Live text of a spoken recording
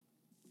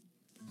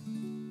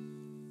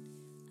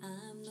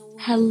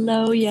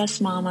Hello, Yes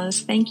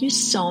Mamas. Thank you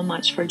so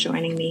much for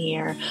joining me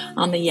here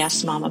on the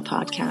Yes Mama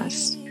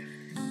podcast.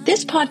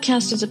 This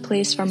podcast is a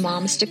place for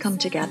moms to come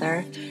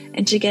together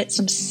and to get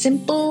some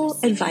simple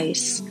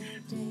advice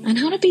on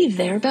how to be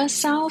their best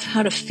self,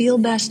 how to feel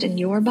best in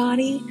your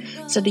body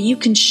so that you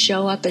can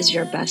show up as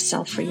your best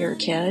self for your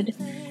kid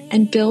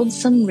and build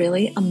some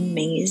really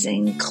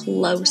amazing,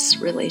 close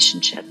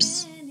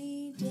relationships.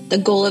 The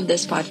goal of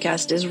this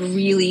podcast is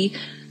really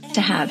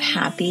to have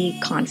happy,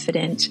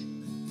 confident,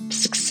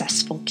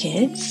 successful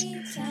kids.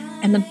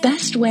 And the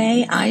best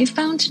way I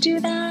found to do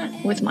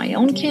that with my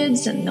own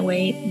kids and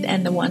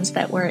the ones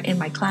that were in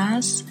my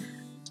class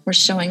were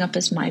showing up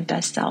as my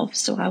best self.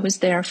 So I was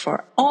there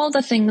for all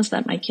the things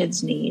that my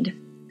kids need.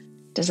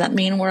 Does that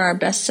mean we're our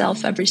best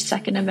self every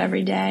second of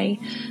every day?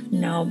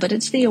 No, but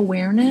it's the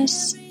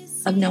awareness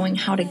of knowing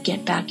how to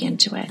get back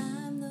into it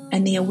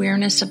and the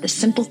awareness of the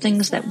simple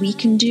things that we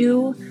can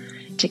do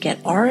to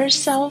get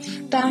ourself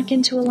back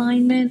into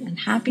alignment and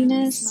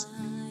happiness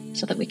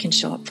so that we can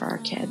show up for our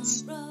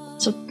kids.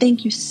 So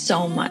thank you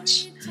so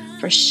much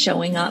for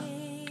showing up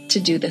to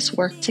do this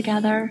work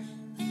together.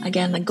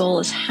 Again, the goal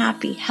is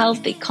happy,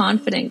 healthy,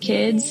 confident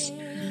kids.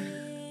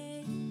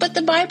 But the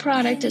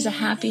byproduct is a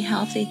happy,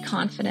 healthy,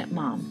 confident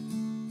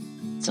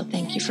mom. So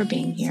thank you for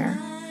being here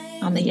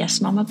on the Yes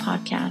Mama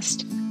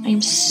podcast. I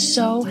am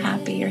so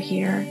happy you're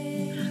here.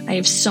 I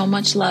have so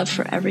much love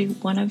for every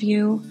one of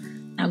you.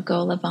 Now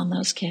go love on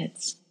those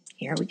kids.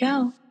 Here we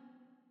go.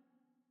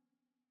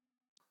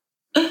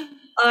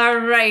 All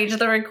right,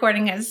 the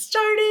recording has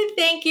started.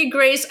 Thank you,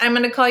 Grace. I'm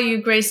going to call you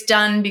Grace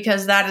Dunn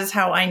because that is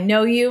how I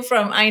know you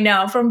from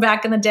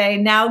back in the day.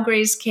 Now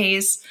Grace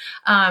Case,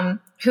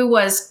 who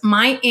was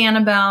my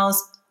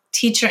Annabelle's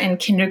teacher in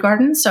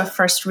kindergarten, so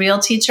first real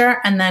teacher,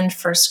 and then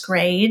first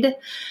grade.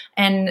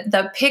 And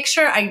the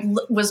picture, I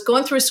was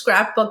going through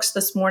scrapbooks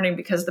this morning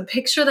because the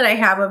picture that I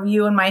have of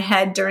you in my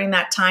head during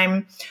that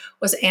time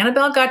was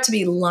Annabelle got to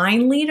be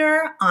line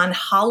leader on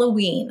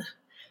Halloween.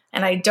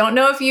 And I don't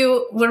know if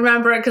you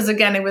remember it because,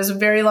 again, it was a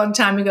very long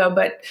time ago,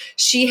 but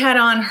she had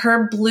on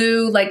her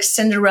blue, like,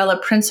 Cinderella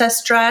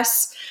princess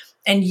dress,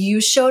 and you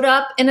showed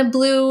up in a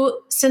blue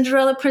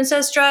Cinderella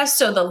princess dress.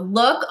 So the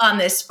look on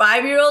this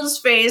 5-year-old's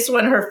face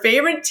when her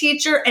favorite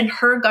teacher and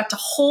her got to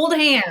hold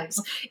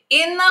hands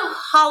in the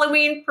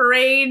Halloween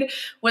parade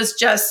was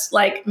just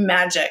like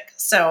magic.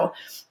 So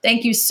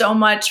thank you so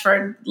much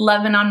for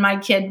loving on my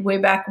kid way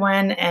back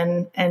when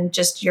and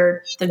just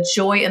the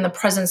joy and the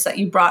presence that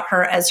you brought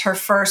her as her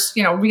first,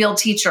 real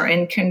teacher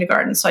in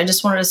kindergarten. So I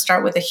just wanted to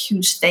start with a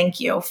huge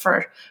thank you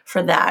for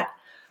that.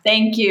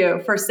 Thank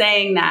you for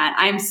saying that.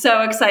 I'm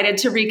so excited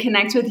to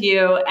reconnect with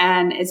you.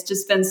 And it's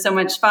just been so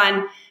much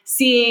fun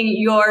seeing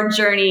your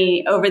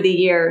journey over the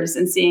years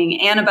and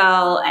seeing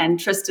Annabelle and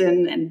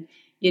Tristan and,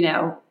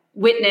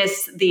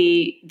 witness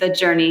the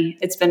journey.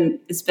 It's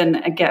been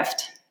a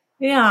gift.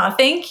 Yeah,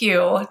 thank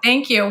you.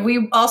 Thank you.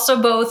 We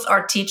also both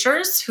are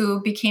teachers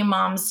who became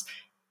moms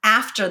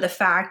after the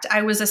fact.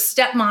 I was a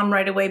stepmom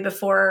right away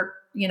before,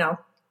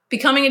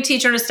 becoming a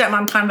teacher and a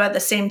stepmom kind of at the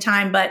same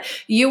time, but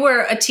you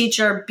were a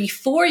teacher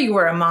before you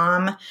were a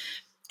mom.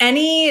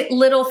 Any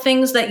little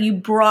things that you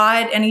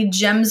brought, any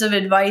gems of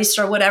advice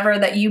or whatever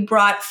that you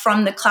brought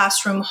from the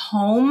classroom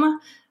home,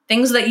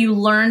 things that you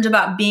learned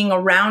about being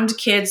around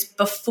kids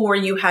before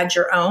you had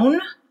your own?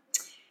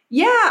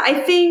 Yeah,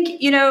 I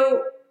think,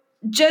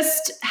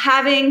 just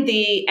having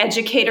the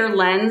educator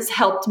lens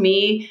helped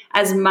me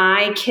as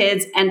my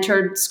kids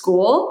entered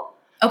school.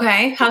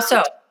 Okay, how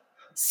so?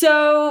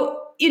 So,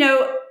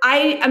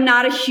 I am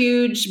not a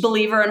huge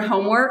believer in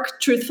homework,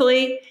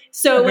 truthfully.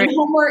 So when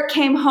homework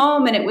came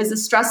home and it was a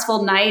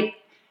stressful night,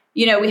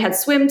 we had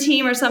swim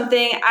team or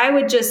something, I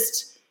would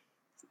just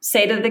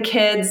say to the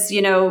kids,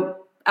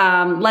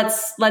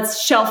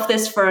 let's shelf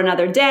this for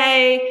another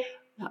day.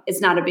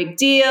 It's not a big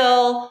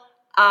deal.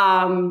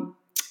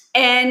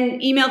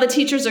 And email the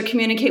teachers or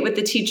communicate with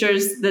the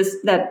teachers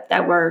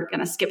that we're going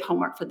to skip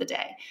homework for the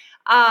day.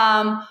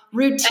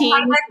 Routine. How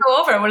did that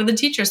go over? What did the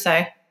teachers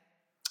say?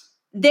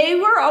 They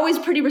were always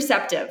pretty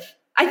receptive.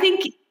 I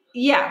think,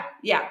 yeah.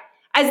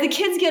 As the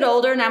kids get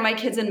older, now my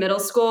kid's in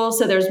middle school,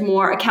 so there's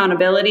more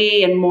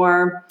accountability and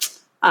more,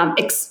 I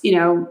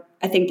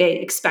think they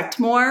expect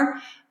more.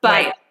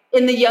 But right.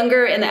 In the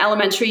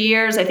elementary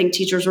years, I think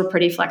teachers were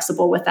pretty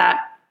flexible with that.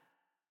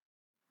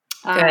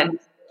 Good.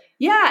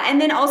 Yeah. And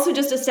then also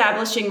just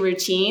establishing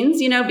routines,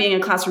 being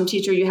a classroom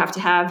teacher, you have to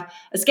have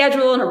a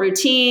schedule and a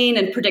routine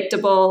and a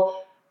predictable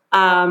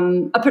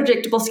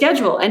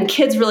schedule, and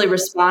kids really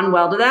respond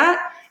well to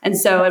that. And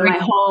so in my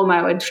home,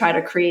 I would try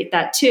to create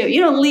that too,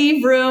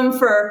 leave room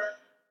for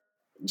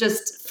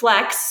just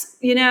flex,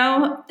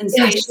 and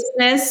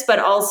spaciousness, but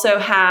also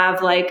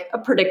have like a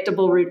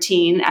predictable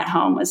routine at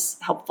home was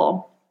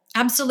helpful.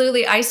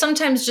 Absolutely. I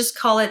sometimes just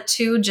call it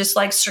too, just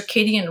like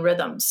circadian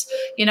rhythms,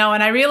 and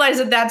I realize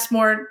that that's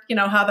more,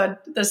 how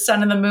the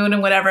sun and the moon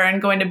and whatever,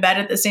 and going to bed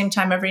at the same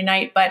time every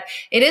night, but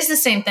it is the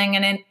same thing.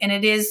 And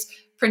it is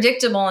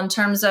predictable in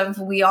terms of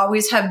we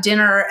always have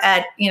dinner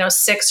at,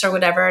 6 or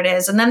whatever it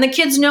is. And then the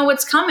kids know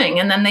what's coming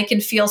and then they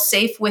can feel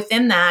safe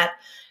within that.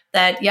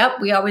 that, yep,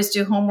 we always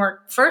do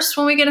homework first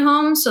when we get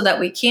home so that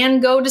we can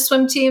go to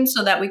swim team,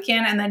 so that we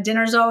can, and then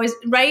dinner's always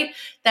right.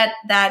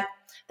 That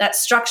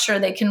structure,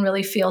 they can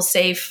really feel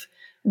safe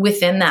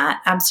within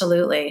that.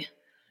 Absolutely.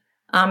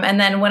 And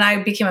then when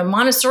I became a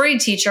Montessori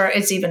teacher,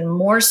 it's even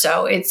more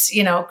so. It's,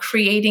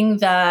 creating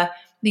the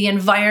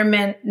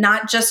environment,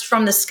 not just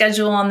from the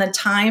schedule and the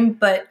time,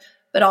 but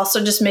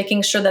also just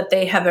making sure that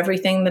they have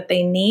everything that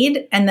they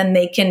need, and then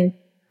they can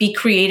be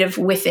creative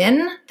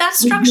within that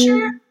structure.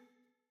 Mm-hmm.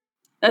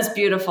 That's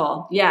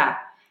beautiful. Yeah.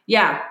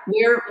 Yeah.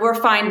 We're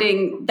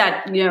finding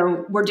that,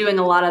 we're doing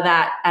a lot of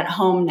that at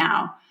home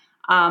now.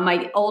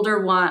 My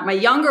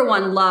younger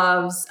one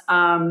loves,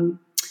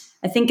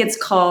 I think it's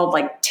called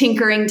like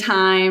tinkering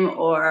time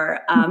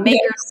or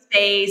maker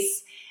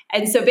space.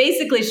 And so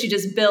basically she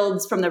just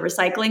builds from the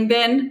recycling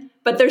bin,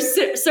 but there's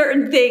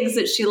certain things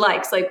that she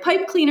likes, like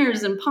pipe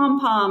cleaners and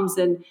pom-poms.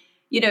 And,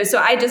 so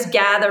I just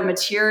gather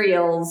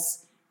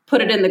materials,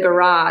 put it in the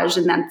garage,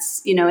 and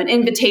that's, an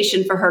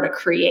invitation for her to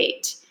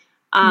create.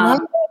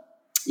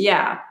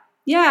 Yeah.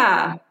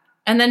 Yeah.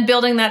 And then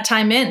building that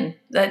time in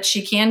that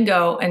she can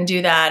go and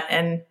do that.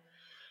 And,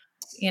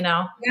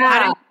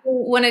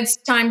 when it's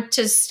time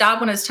to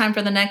stop, when it's time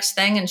for the next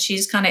thing and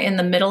she's kind of in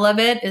the middle of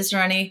it, is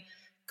there any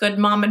good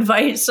mom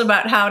advice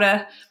about how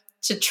to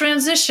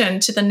transition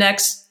to the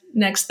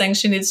next thing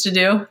she needs to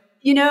do?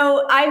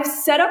 I've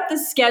set up the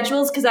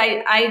schedules because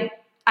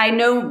I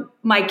know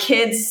my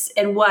kids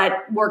and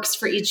what works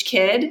for each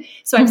kid.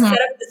 So I've set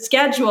up the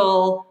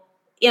schedule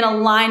in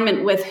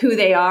alignment with who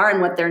they are and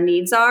what their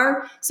needs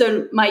are.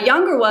 So my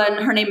younger one,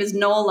 her name is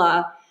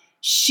Nola.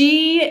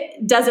 She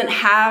doesn't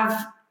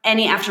have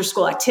any after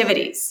school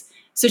activities.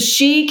 So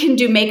she can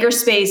do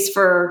makerspace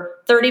for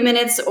 30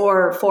 minutes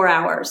or 4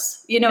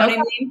 hours. You know what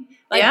I mean?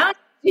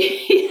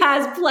 She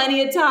has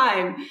plenty of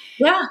time.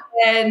 Yeah.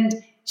 And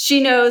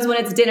she knows when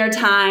it's dinner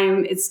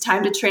time, it's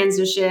time to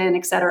transition,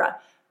 et cetera.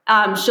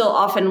 She'll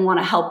often want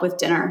to help with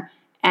dinner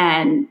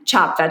and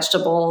chop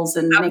vegetables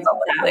and make a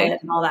salad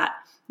and all that.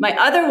 My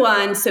other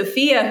one,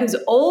 Sophia, who's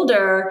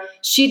older,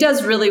 she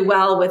does really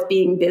well with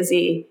being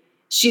busy.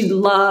 She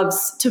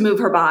loves to move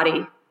her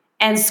body.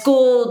 And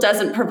school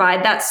doesn't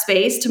provide that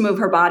space to move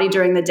her body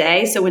during the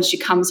day. So when she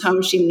comes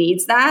home, she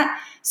needs that.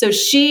 So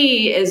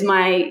she is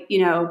my,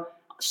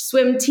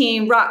 swim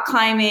team, rock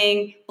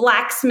climbing,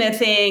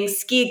 blacksmithing,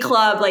 ski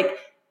club, like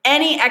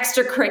any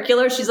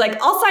extracurricular. She's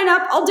like, I'll sign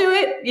up, I'll do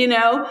it,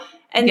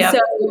 And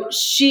so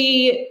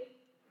she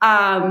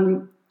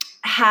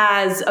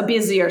has a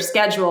busier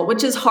schedule,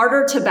 which is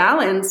harder to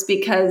balance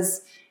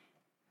because,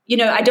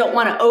 I don't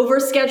want to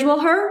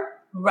overschedule her.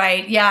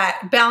 Right. Yeah.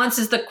 Balance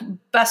is the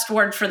best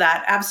word for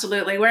that.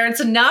 Absolutely. Where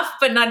it's enough,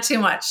 but not too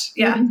much.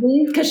 Yeah.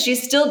 Because she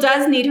still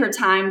does need her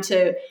time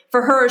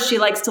for her, she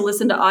likes to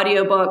listen to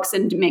audiobooks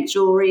and make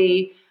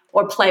jewelry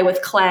or play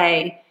with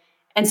clay.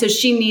 And so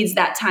she needs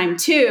that time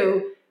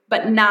too,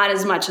 but not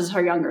as much as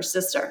her younger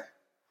sister.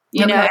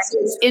 So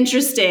it's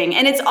interesting.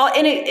 And it's all,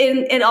 and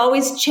it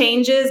always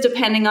changes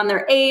depending on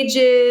their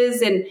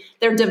ages and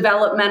their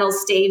developmental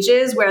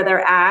stages where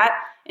they're at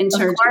in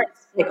terms of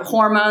like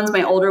hormones.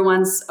 My older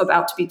one's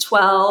about to be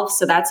 12.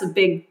 So that's a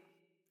big,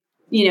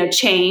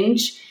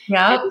 change.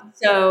 Yeah. And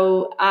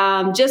so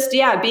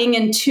being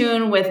in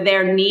tune with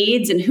their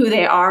needs and who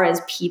they are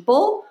as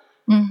people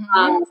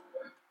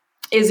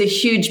is a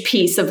huge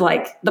piece of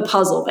like the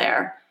puzzle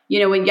there.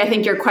 When I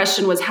think your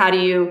question was, how do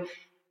you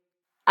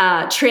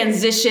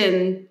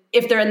transition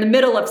if they're in the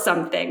middle of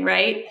something,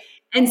 right?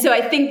 And so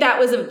I think that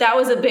was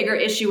a bigger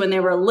issue when they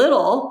were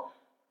little,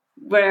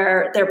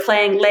 where they're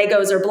playing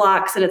Legos or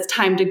blocks and it's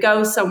time to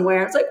go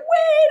somewhere. It's like,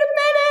 wait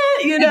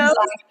a minute,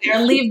 Exactly. Or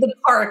leave the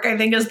park, I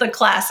think is the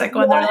classic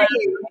when they're like,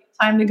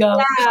 time to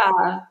go.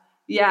 Yeah.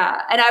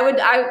 Yeah. And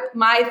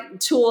my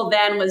tool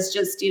then was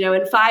just,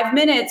 in 5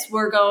 minutes,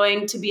 we're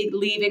going to be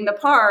leaving the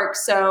park.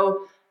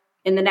 So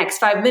in the next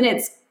 5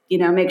 minutes,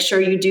 make sure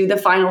you do the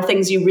final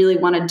things you really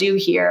want to do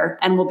here,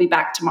 and we'll be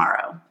back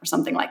tomorrow or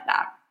something like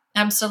that.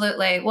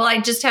 Absolutely. Well, I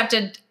just have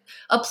to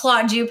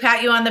applaud you,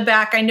 pat you on the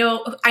back. I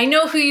know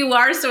who you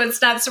are, so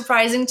it's not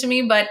surprising to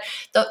me, but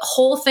the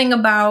whole thing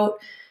about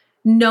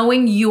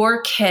knowing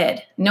your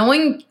kid,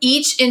 knowing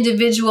each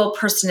individual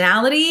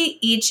personality,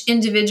 each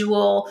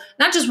individual,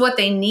 not just what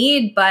they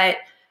need, but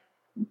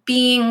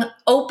being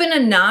open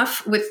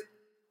enough with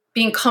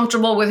being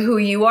comfortable with who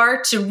you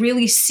are to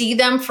really see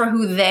them for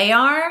who they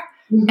are,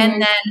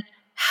 and then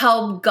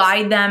help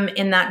guide them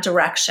in that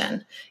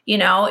direction.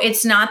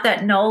 It's not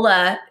that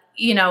Nola,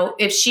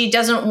 if she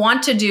doesn't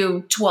want to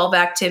do 12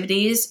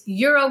 activities,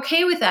 you're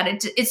okay with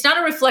that. It's not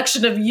a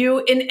reflection of you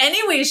in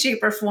any way,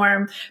 shape, or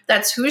form.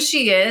 That's who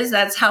she is.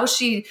 That's how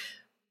she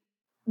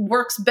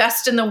works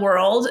best in the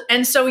world.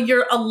 And so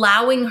you're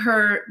allowing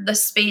her the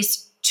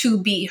space to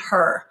be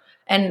her.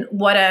 And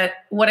what a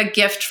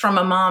gift from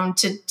a mom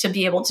to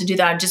be able to do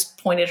that. I just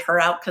pointed her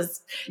out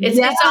because it's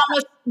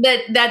almost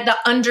that the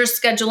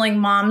under-scheduling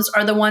moms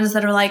are the ones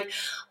that are like,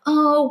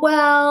 oh,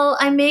 well,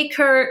 I make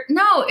her.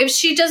 No, if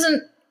she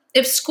doesn't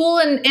if school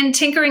and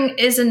tinkering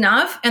is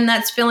enough and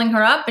that's filling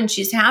her up and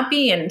she's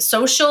happy and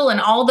social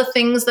and all the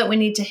things that we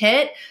need to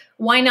hit,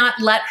 why not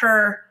let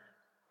her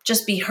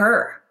just be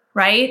her,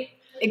 right?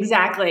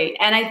 Exactly.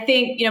 And I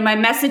think, my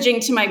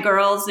messaging to my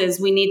girls is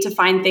we need to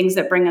find things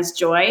that bring us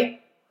joy.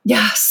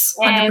 Yes.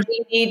 100%. And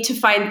we need to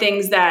find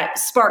things that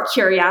spark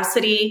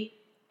curiosity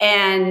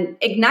and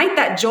ignite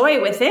that joy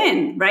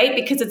within, right?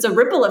 Because it's a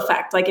ripple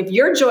effect. Like if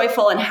you're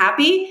joyful and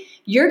happy,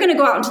 you're going to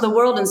go out into the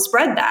world and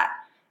spread that.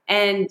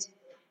 And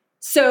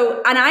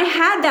I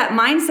had that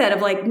mindset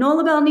of like,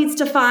 Nola Bell needs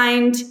to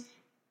find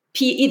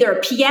either a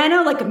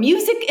piano, like a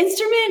music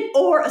instrument,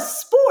 or a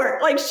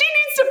sport. Like she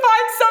needs to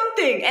find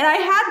something. And I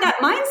had that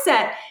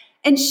mindset.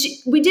 And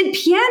we did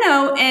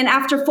piano, and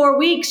after 4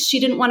 weeks, she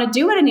didn't want to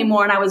do it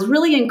anymore. And I was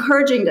really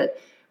encouraging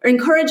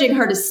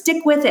her to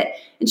stick with it.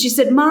 And she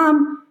said,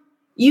 Mom,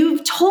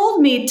 you've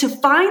told me to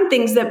find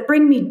things that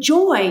bring me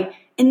joy,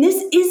 and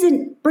this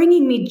isn't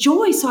bringing me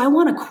joy, so I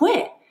want to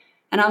quit.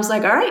 And I was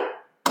like, all right,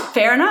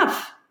 fair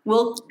enough.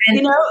 Well,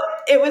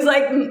 it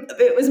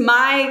was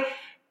my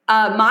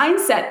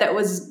mindset that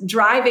was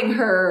driving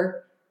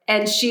her,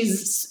 and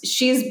she's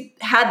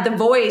had the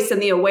voice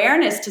and the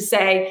awareness to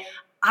say,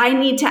 I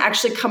need to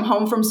actually come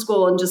home from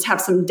school and just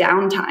have some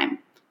downtime.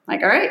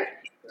 Like, all right.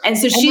 And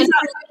so she's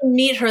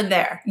meet her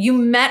there. You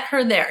met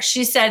her there.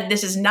 She said,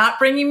 this is not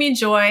bringing me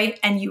joy.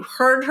 And you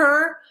heard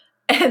her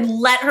and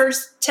let her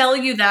tell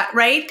you that,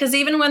 right? Because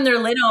even when they're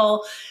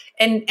little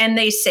and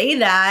they say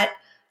that,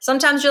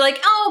 sometimes you're like,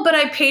 oh, but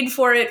I paid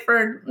for it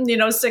for,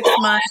 6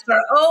 months,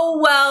 or, oh,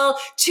 well,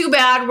 too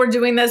bad we're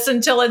doing this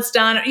until it's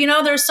done.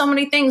 There's so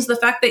many things. The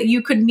fact that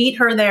you could meet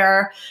her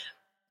there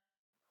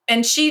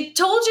and she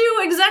told you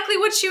exactly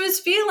what she was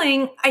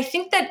feeling, I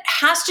think that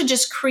has to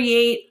just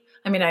create,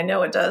 I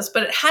know it does,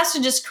 but it has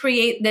to just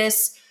create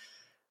this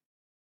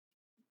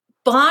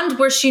bond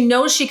where she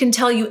knows she can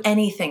tell you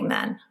anything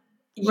then,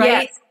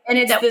 right? Yes. And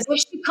it's that when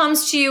she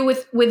comes to you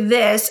with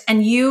this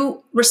and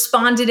you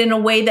responded in a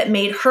way that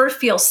made her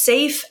feel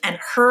safe and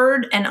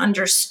heard and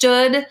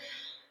understood,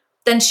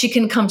 then she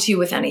can come to you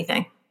with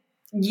anything.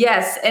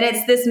 Yes. And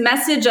it's this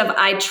message of,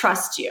 I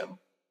trust you.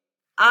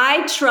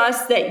 I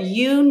trust that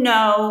you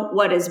know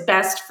what is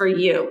best for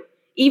you,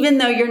 even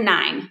though you're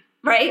 9,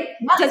 right?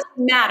 Yeah. It doesn't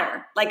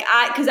matter.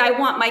 Because I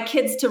want my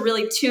kids to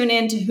really tune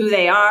into who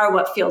they are,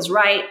 what feels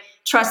right,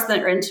 trust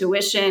their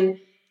intuition.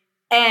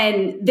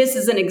 And this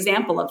is an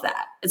example of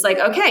that. It's like,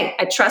 okay,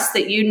 I trust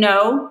that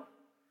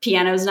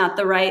piano is not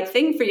the right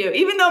thing for you,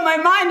 even though my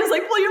mind is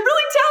like, well, you're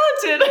really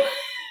talented.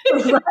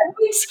 Right?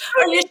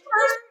 Are you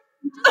sure?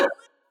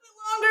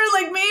 Longer,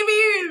 like maybe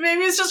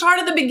it's just hard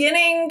at the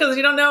beginning because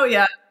you don't know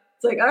yet.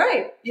 It's like, all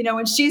right,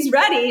 when she's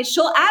ready,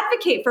 she'll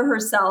advocate for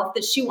herself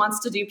that she wants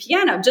to do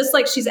piano, just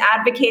like she's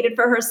advocated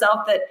for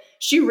herself that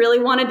she really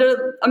wanted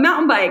a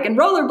mountain bike and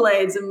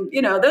rollerblades and,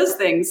 those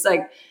things,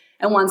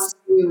 and wants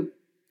to.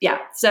 Yeah.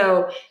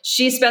 So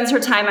she spends her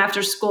time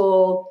after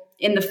school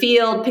in the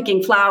field,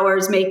 picking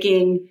flowers,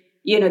 making,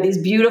 these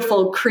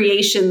beautiful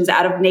creations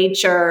out of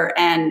nature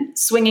and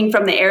swinging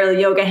from the air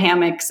yoga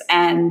hammocks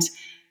and,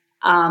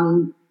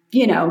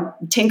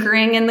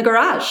 tinkering in the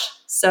garage.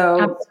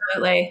 So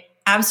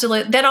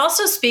Absolutely. That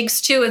also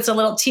speaks to, it's a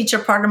little teacher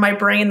part of my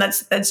brain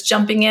that's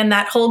jumping in,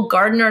 that whole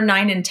Gardner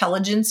 9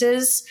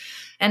 intelligences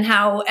and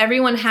how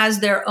everyone has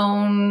their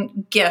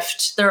own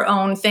gift, their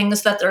own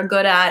things that they're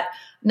good at,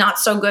 not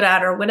so good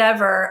at, or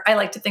whatever. I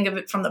like to think of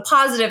it from the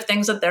positive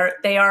things that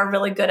they are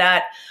really good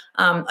at.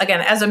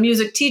 Again, as a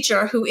music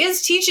teacher who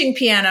is teaching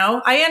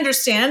piano, I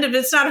understand if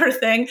it's not her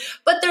thing,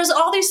 but there's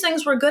all these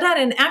things we're good at.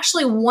 And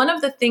actually one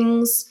of the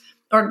things,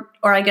 or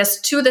I guess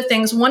two of the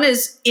things, one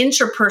is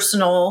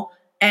interpersonal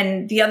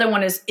and the other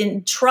one is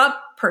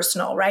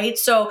intrapersonal, right?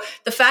 So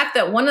the fact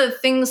that one of the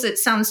things that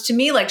sounds to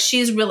me like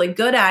she's really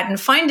good at and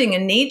finding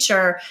in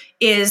nature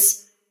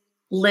is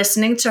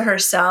listening to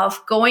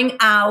herself, going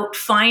out,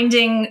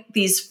 finding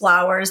these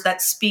flowers that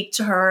speak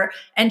to her.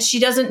 And she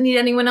doesn't need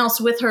anyone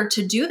else with her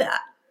to do that,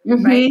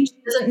 right? She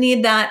doesn't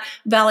need that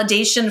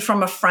validation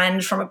from a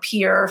friend, from a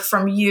peer,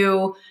 from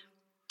you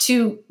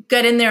to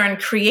get in there and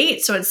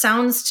create. So it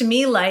sounds to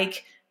me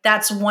like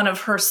that's one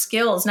of her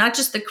skills, not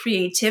just the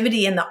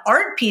creativity and the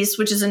art piece,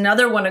 which is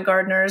another one of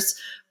Gardner's,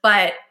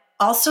 but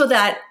also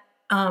that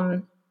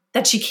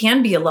she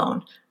can be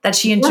alone, that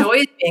she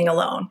enjoys being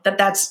alone,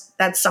 that's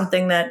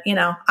something that,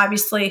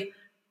 obviously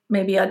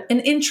maybe an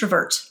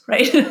introvert,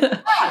 right?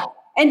 Yeah.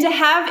 And to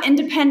have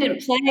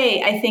independent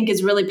play, I think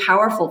is really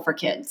powerful for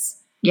kids.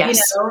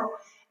 Yes.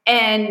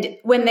 And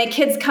when the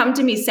kids come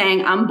to me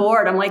saying, I'm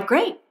bored, I'm like,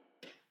 great.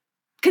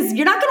 Because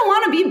you're not going to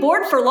want to be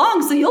bored for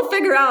long. So you'll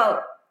figure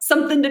out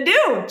something to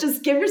do.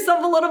 Just give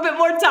yourself a little bit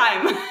more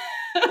time.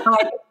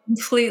 I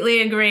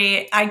completely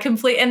agree.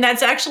 And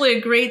that's actually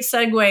a great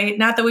segue.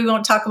 Not that we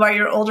won't talk about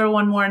your older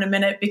one more in a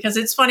minute, because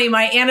it's funny.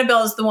 My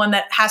Annabelle is the one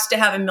that has to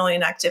have a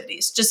million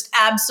activities. Just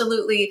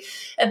absolutely.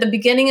 At the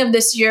beginning of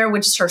this year,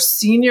 which is her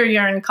senior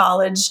year in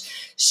college,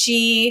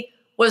 she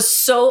was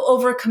so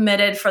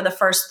overcommitted for the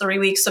first 3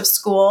 weeks of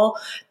school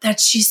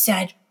that she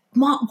said,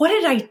 Mom, what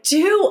did I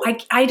do?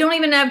 I don't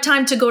even have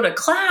time to go to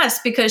class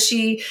because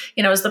she,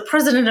 is the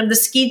president of the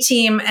ski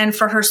team. And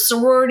for her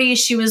sorority,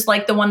 she was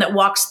like the one that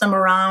walks them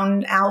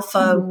around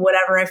Alpha,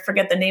 whatever, I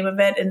forget the name of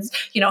it. And,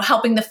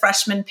 helping the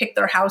freshmen pick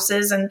their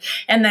houses. And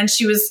then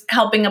she was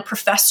helping a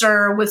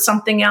professor with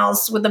something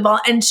else with the ball.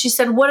 And she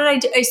said, what did I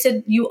do? I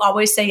said, you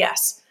always say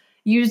yes.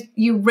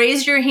 You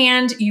raise your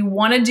hand, you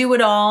want to do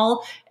it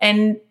all.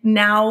 And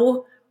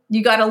now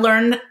you got to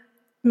learn.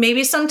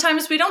 Maybe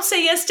sometimes we don't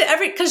say yes to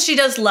because she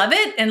does love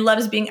it and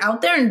loves being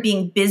out there, and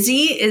being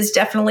busy is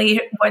definitely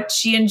what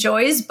she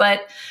enjoys.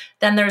 But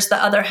then there's the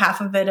other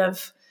half of it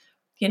of,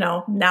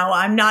 now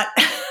I'm not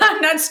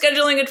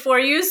scheduling it for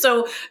you.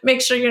 So make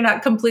sure you're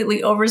not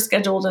completely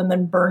overscheduled and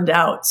then burned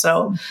out.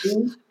 So,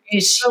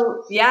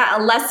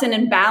 a lesson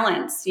in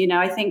balance.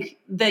 I think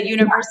the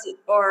universe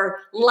or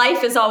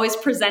life is always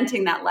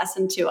presenting that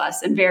lesson to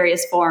us in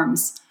various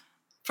forms.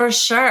 For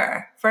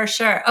sure.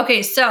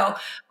 Okay, so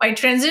my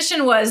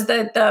transition was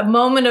that the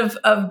moment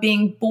of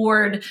being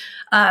bored,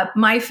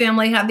 my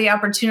family had the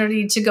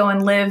opportunity to go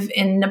and live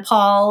in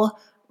Nepal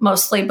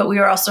mostly, but we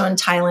were also in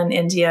Thailand,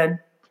 India,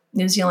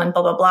 New Zealand,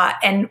 blah, blah, blah.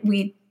 And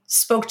we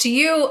spoke to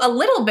you a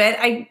little bit.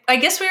 I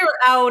guess we were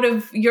out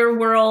of your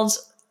world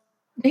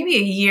maybe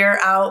a year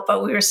out,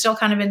 but we were still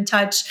kind of in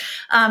touch.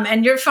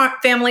 And your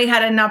family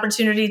had an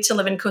opportunity to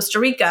live in Costa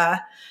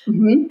Rica.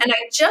 Mm-hmm. And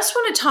I just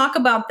want to talk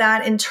about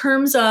that in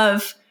terms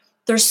of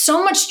there's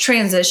so much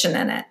transition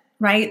in it,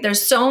 right?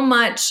 There's so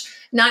much,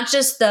 not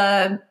just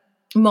the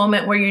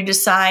moment where you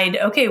decide,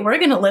 okay, we're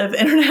going to live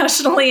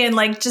internationally and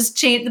just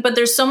change, but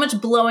there's so much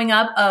blowing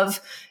up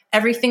of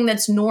everything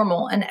that's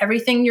normal and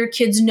everything your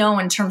kids know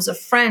in terms of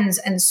friends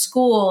and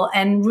school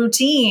and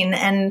routine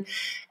and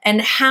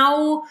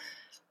how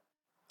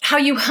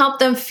you help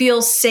them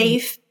feel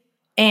safe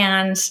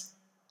and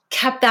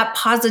kept that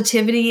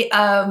positivity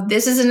of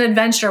this is an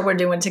adventure we're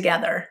doing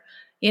together.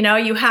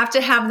 You have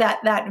to have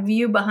that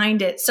view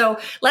behind it. So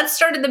let's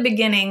start at the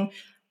beginning.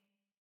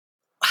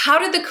 How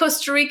did the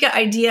Costa Rica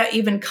idea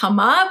even come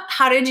up?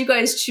 How did you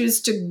guys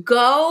choose to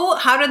go?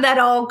 How did that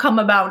all come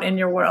about in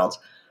your world?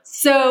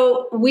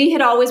 So we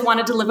had always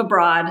wanted to live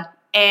abroad,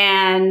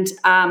 and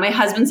my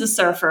husband's a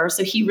surfer,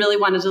 so he really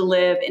wanted to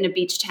live in a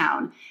beach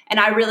town,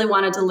 and I really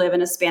wanted to live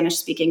in a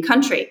Spanish-speaking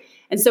country.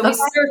 And so we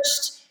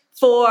searched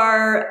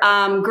for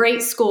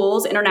great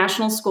schools,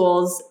 international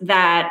schools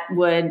that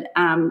would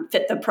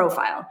fit the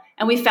profile.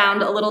 And we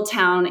found a little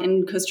town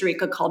in Costa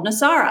Rica called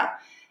Nosara.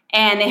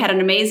 And they had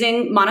an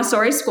amazing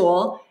Montessori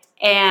school.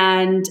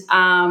 And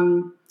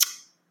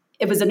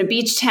it was in a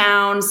beach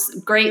town,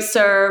 great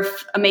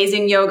surf,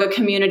 amazing yoga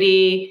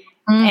community.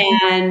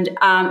 Mm-hmm. And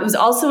it was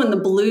also in the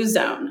blue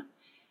zone.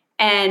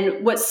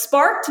 And what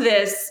sparked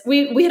this,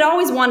 we had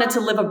always wanted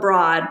to live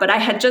abroad, but I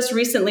had just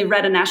recently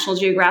read a National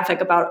Geographic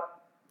about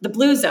the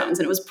blue zones,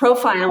 and it was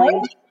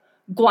profiling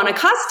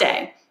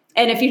Guanacaste.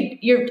 And if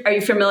are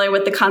you familiar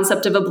with the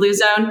concept of a blue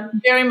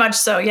zone? Very much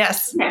so.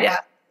 Yes. Okay. Yeah.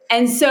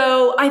 And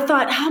so I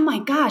thought, oh my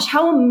gosh,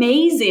 how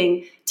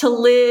amazing to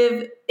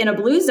live in a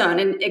blue zone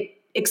and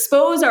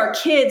expose our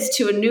kids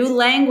to a new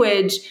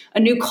language, a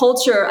new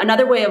culture,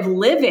 another way of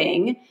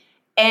living.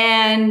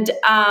 And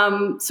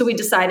so we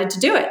decided to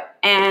do it.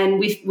 And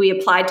we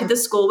applied to the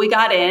school, we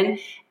got in,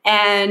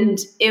 and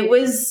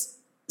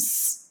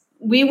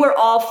we were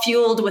all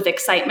fueled with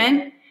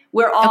excitement.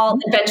 We're all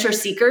adventure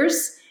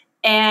seekers.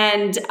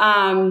 And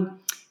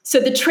so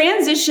the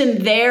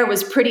transition there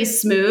was pretty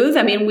smooth.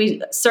 I mean,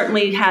 we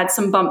certainly had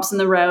some bumps in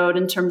the road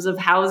in terms of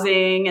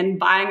housing and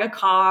buying a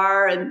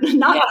car and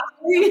not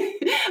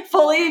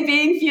fully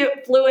being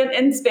fluent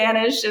in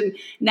Spanish and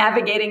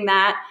navigating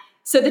that.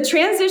 So the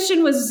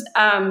transition was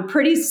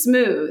pretty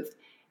smooth.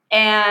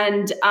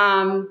 And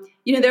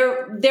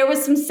there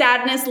was some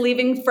sadness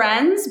leaving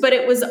friends, but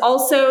it was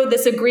also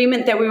this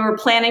agreement that we were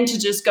planning to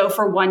just go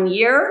for 1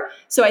 year.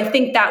 So I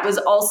think that was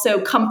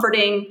also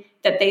comforting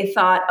that they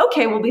thought,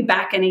 okay, we'll be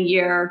back in a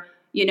year.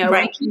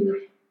 Right. We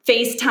can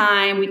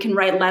FaceTime, we can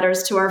write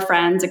letters to our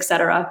friends, et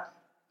cetera.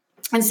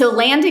 And so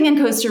landing in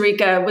Costa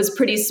Rica was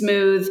pretty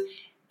smooth,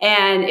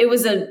 and it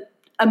was an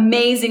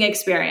amazing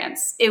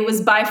experience. It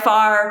was by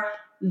far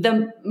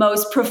the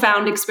most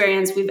profound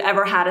experience we've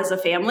ever had as a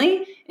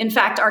family. In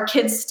fact, our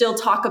kids still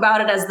talk about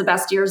it as the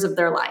best years of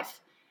their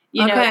life.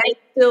 They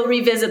still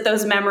revisit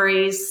those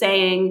memories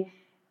saying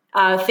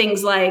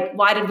things like,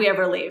 why did we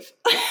ever leave?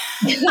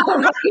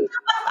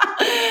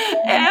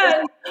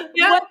 And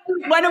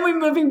when are we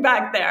moving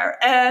back there?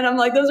 And I'm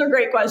like, those are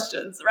great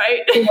questions,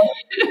 right?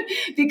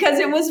 Because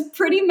it was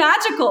pretty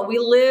magical. We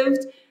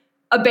lived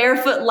a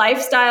barefoot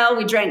lifestyle.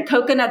 We drank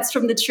coconuts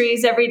from the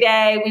trees every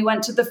day. We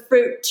went to the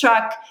fruit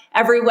truck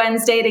every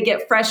Wednesday to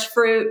get fresh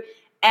fruit,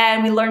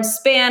 and we learned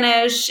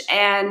Spanish.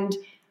 And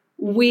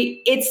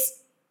we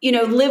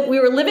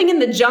were living in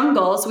the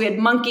jungle. So we had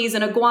monkeys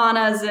and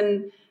iguanas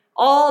and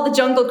all the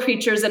jungle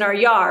creatures in our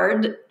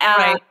yard,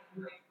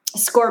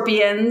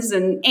 scorpions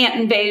and ant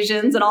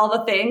invasions and all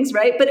the things,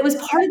 right? But it was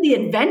part of the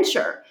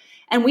adventure.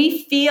 And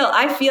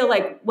I feel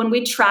like when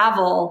we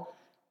travel,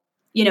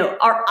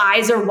 our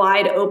eyes are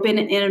wide open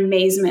in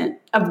amazement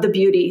of the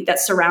beauty that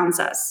surrounds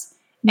us.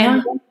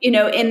 Yeah.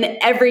 And, in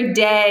the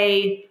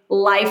everyday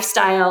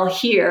lifestyle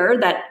here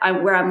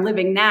where I'm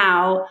living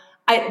now,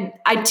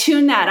 I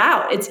tune that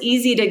out. It's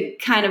easy to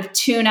kind of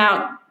tune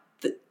out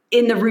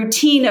in the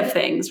routine of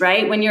things,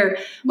 right? When I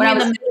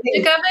was the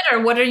music of it,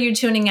 or what are you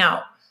tuning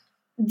out?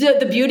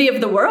 The beauty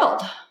of the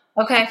world.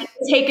 Okay.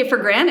 Take it for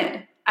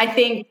granted. I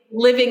think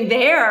living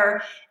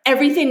there,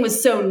 everything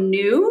was so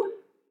new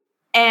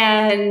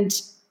and,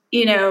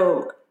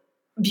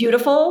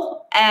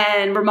 beautiful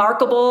and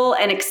remarkable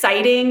and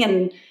exciting.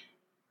 And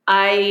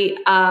I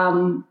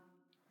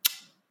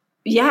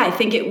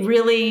think it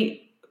really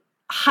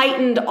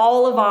heightened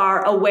all of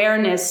our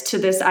awareness to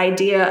this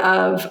idea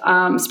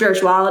of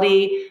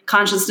spirituality,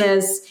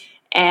 consciousness,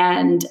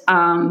 and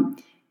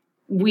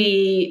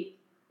we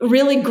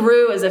really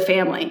grew as a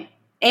family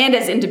and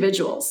as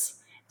individuals.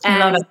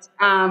 I love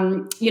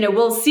it.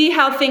 We'll see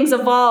how things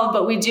evolve,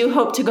 but we do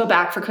hope to go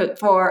back to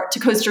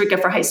Costa Rica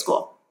for high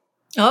school.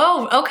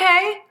 Oh,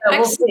 okay. So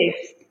we'll see.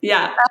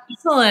 Yeah.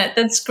 Excellent.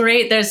 That's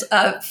great. There's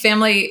a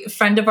family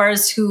friend of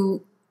ours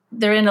who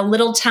they're in a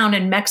little town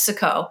in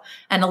Mexico,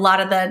 and a lot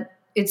of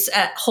it's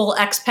a whole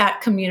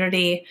expat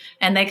community,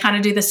 and they kind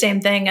of do the same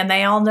thing. And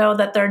they all know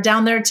that they're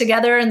down there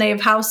together, and they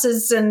have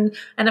houses and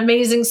an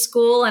amazing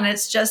school. And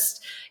it's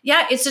just,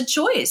 it's a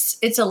choice.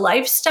 It's a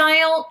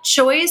lifestyle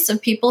choice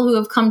of people who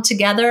have come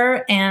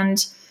together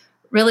and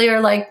really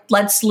are like,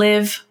 let's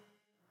live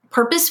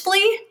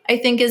purposefully. I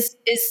think is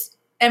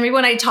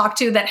everyone I talk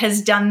to that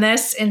has done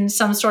this in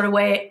some sort of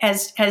way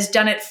has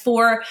done it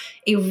for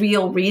a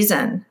real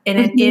reason. And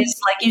it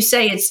is, like you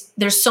say,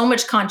 there's so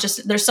much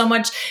consciousness. There's so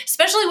much,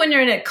 especially when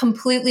you're in a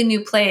completely new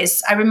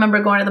place. I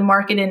remember going to the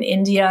market in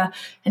India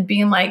and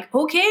being like,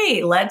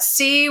 okay, let's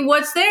see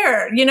what's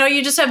there.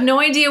 You just have no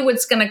idea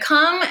what's going to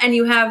come, and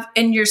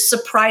you're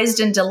surprised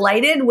and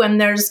delighted when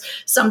there's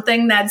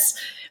something that's,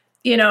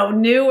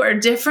 new or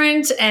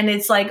different. And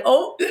it's like,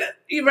 oh,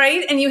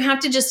 right. And you have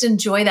to just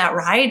enjoy that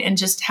ride and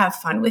just have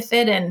fun with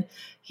it. And,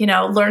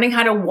 learning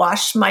how to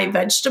wash my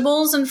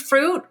vegetables and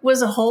fruit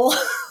was a whole,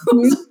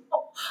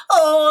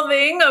 whole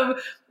thing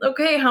of,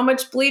 okay, how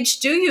much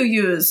bleach do you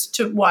use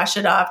to wash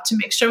it off to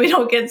make sure we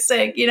don't get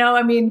sick?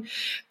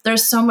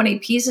 There's so many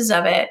pieces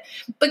of it.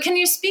 But can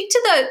you speak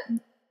to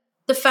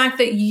the fact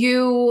that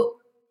your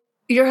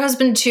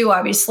husband too,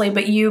 obviously,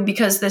 but you,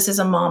 because this is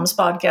a mom's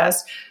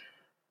podcast,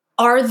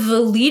 are the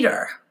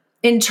leader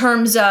in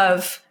terms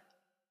of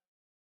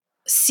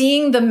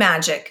seeing the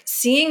magic,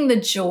 seeing the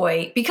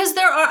joy, because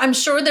I'm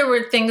sure there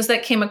were things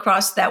that came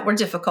across that were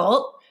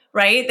difficult,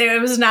 right? There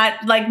was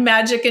not like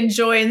magic and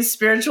joy and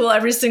spiritual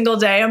every single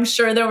day. I'm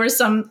sure there was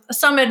some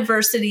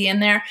adversity in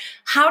there.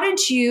 How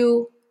did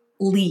you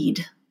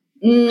lead?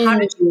 How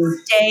did you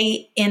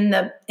stay in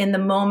the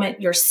moment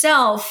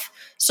yourself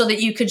so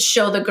that you could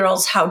show the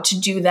girls how to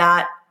do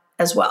that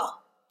as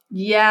well?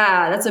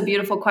 Yeah, that's a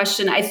beautiful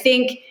question. I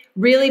think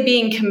really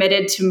being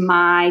committed to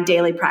my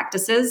daily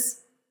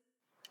practices,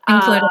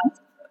 including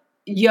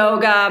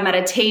yoga,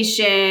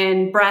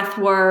 meditation, breath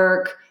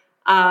work,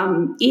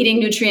 eating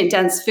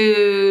nutrient-dense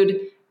food,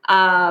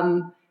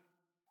 having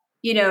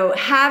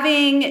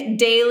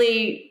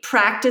daily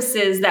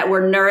practices that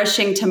were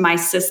nourishing to my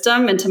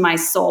system and to my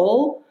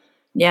soul,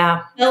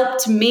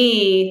 helped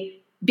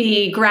me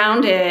be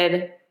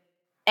grounded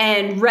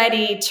and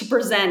ready to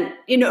present,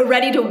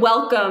 ready to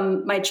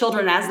welcome my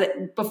children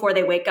before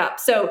they wake up.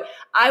 So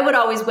I would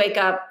always wake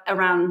up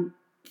around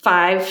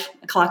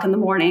 5:00 in the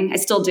morning. I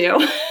still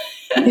do.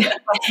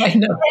 I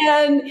know.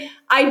 And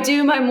I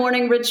do my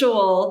morning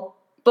ritual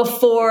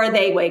before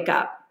they wake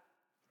up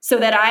so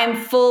that I am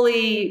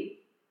fully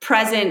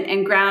present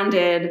and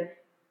grounded.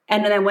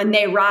 And then when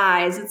they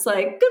rise, it's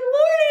like, good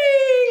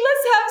morning,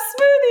 let's have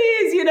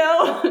smoothies,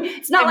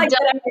 It's not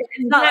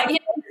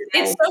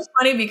It's so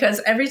funny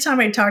because every time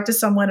I talk to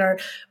someone or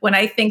when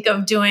I think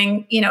of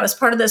doing, as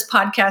part of this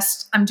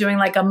podcast, I'm doing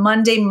like a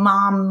Monday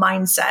mom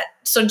mindset.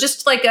 So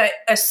just like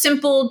a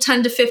simple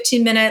 10 to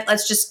 15 minute,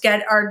 let's just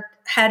get our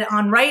head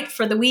on right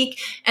for the week.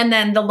 And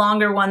then the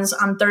longer ones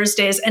on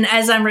Thursdays. And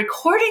as I'm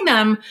recording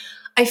them,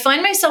 I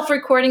find myself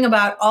recording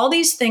about all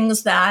these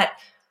things that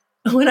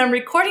when I'm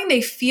recording,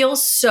 they feel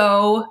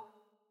so,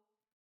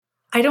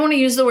 I don't want to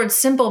use the word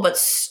simple, but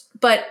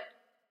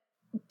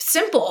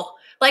simple.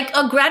 Like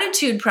a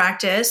gratitude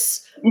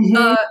practice,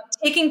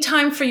 taking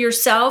time for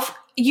yourself.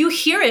 You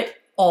hear it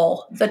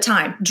all the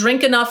time.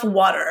 Drink enough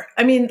water.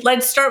 I mean,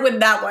 let's start with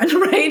that one,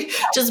 right?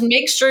 Just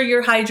make sure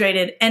you're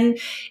hydrated. And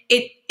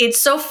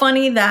it's so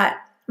funny that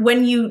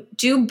when you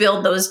do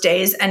build those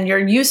days and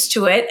you're used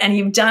to it and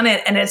you've done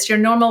it and it's your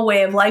normal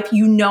way of life,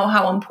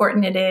 how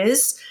important it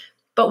is.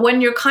 But when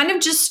you're kind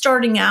of just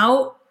starting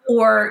out,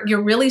 or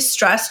you're really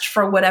stressed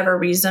for whatever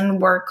reason,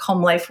 work,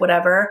 home life,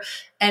 whatever,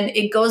 and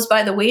it goes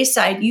by the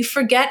wayside, you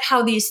forget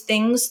how these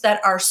things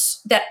that are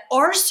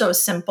so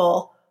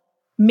simple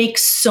make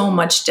so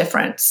much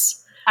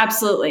difference.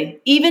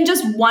 Absolutely. Even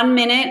just 1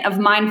 minute of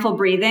mindful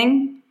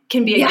breathing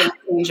can be a game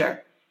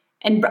changer.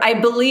 And I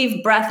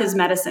believe breath is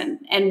medicine.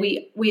 And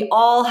we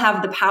all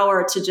have the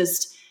power to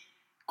just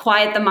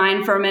quiet the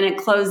mind for a minute,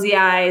 close the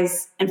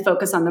eyes, and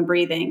focus on the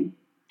breathing.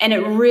 And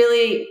it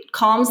really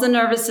calms the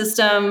nervous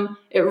system.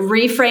 It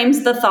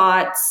reframes the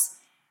thoughts,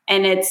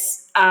 and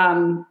it's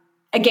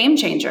a game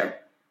changer,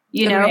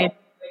 you know? Right.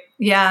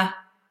 Yeah.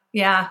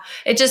 Yeah.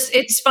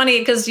 It's funny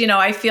because,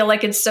 I feel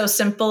like it's so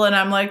simple and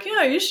I'm like,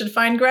 yeah, you should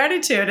find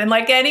gratitude. And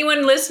like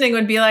anyone listening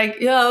would be like,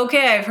 yeah,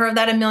 okay, I've heard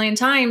that a million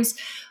times.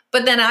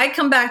 But then I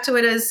come back to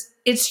it as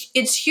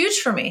it's huge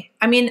for me.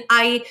 I mean,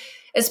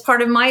 as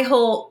part of my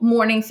whole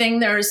morning thing,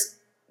 there's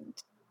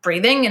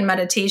breathing and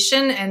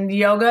meditation and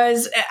yoga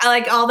is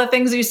like all the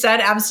things you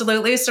said.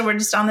 Absolutely. So we're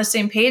just on the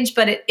same page,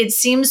 but it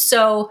seems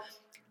so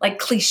like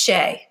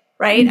cliche.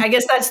 Right. I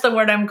guess that's the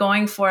word I'm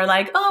going for.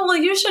 Like, oh, well,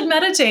 you should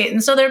meditate.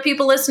 And so there are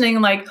people listening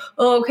like,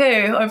 oh,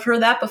 okay, I've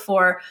heard that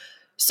before.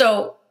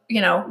 So,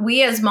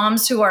 we as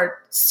moms who are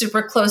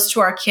super close to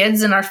our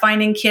kids and are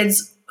finding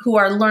kids who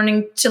are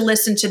learning to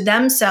listen to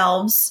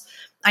themselves.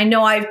 I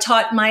know I've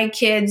taught my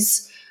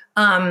kids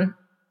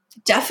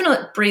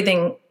definite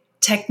breathing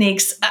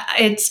techniques.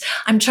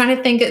 I'm trying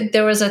to think.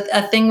 There was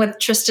a thing with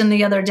Tristan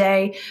the other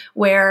day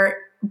where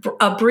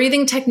a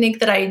breathing technique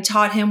that I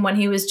taught him when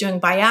he was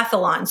doing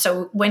biathlon.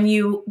 So when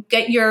you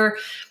get your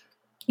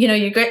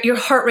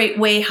heart rate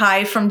way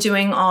high from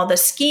doing all the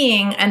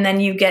skiing, and then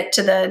you get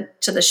to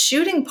the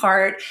shooting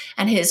part,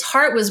 and his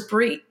heart was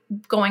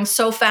going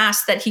so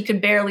fast that he could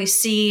barely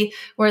see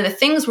where the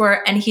things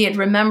were. And he had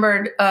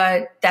remembered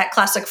that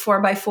classic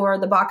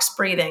 4x4, the box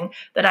breathing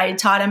that I had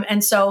taught him.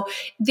 And so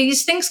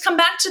these things come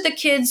back to the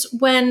kids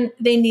when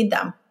they need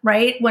them,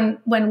 right? When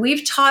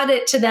we've taught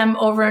it to them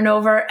over and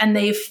over, and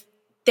they've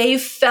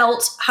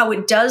felt how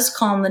it does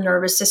calm the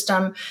nervous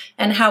system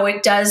and how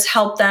it does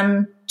help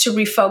them to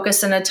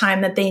refocus in a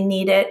time that they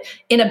need it,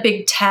 in a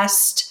big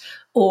test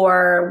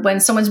or when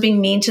someone's being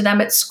mean to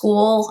them at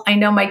school. I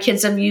know my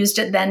kids have used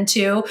it then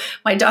too.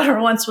 My daughter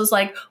once was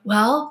like,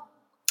 well,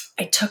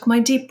 I took my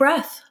deep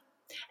breath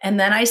and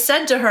then I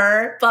said to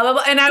her, blah, blah,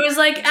 blah. And I was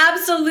like,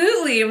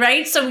 absolutely.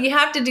 Right. So we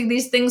have to do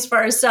these things for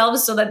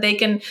ourselves so that they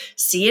can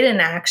see it in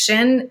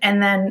action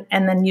and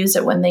then use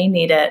it when they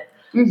need it.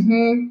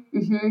 Mm-hmm.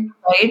 Mm-hmm.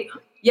 Right.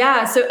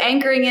 Yeah. So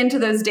anchoring into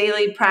those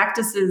daily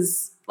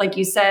practices, like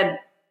you said,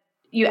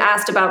 you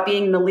asked about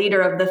being the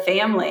leader of the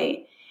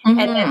family. Mm-hmm.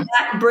 And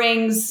that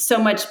brings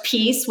so much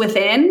peace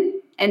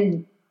within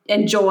and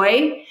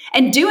joy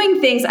and doing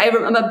things.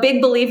 I'm a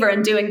big believer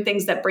in doing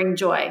things that bring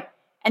joy.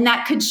 And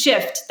that could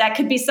shift. That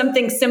could be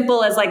something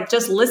simple as like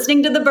just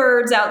listening to the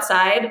birds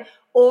outside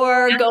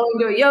or going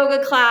to a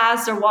yoga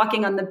class or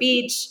walking on the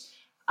beach.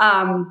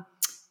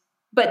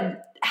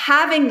 But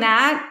having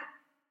that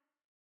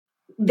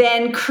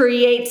then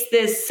creates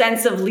this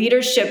sense of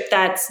leadership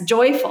that's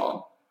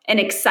joyful and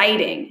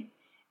exciting.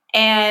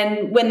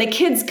 And when the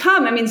kids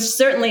come, I mean,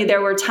 certainly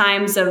there were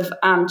times of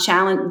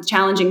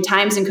challenging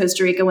times in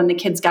Costa Rica when the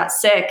kids got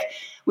sick.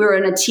 We were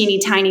in a teeny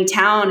tiny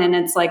town and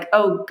it's like,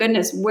 oh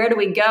goodness, where do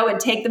we go and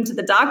take them to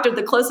the doctor?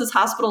 The closest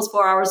hospital is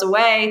 4 hours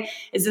away.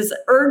 Is this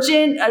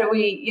urgent? Are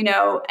we,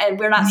 and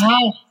we're not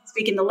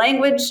speaking the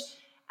language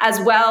as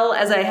well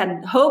as I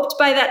had hoped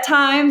by that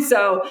time.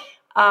 So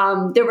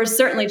there were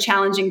certainly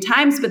challenging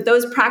times, but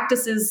those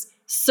practices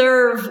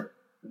serve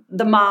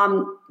the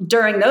mom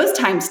during those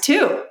times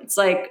too. It's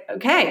like,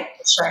 okay,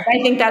 sure.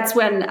 I think that's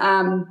when,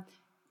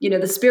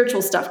 the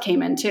spiritual stuff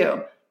came in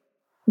too.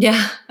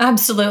 Yeah,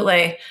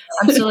 absolutely.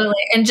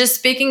 Absolutely. And just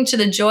speaking to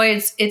the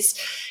joy,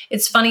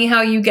 it's funny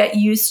how you get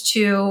used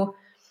to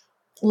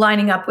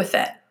lining up with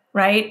it,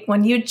 right?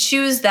 When you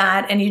choose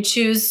that and you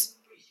choose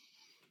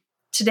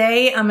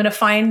today, I'm going to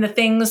find the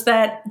things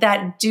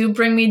that do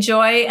bring me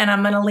joy and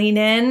I'm going to lean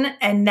in,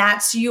 and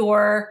that's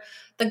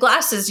the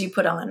glasses you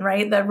put on,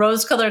 right? The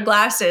rose-colored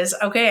glasses.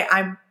 Okay,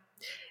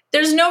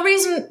 there's no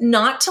reason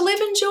not to live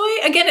in joy.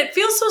 Again, it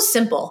feels so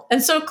simple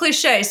and so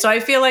cliche. So I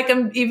feel like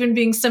I'm even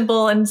being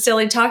simple and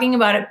silly talking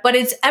about it, but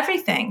it's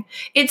everything.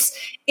 It's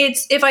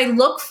if I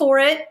look for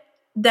it,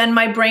 then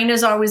my brain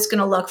is always going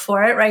to look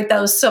for it, right?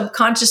 Those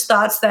subconscious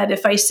thoughts that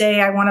if I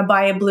say I want to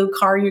buy a blue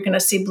car, you're going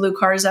to see blue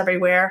cars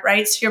everywhere,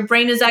 right? So your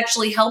brain is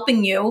actually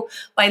helping you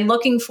by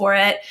looking for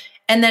it.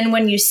 And then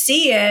when you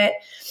see it,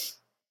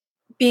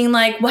 being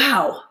like,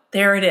 wow,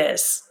 there it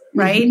is.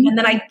 Right. Mm-hmm. And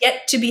then I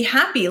get to be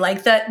happy.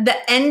 Like the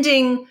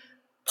ending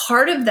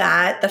part of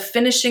that, the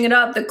finishing it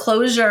up, the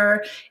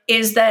closure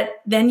is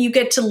that then you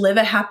get to live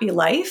a happy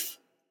life.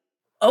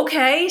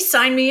 Okay,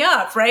 sign me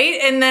up. Right.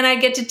 And then I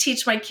get to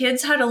teach my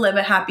kids how to live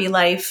a happy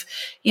life.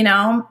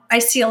 I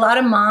see a lot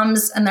of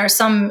moms, and there's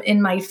some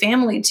in my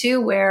family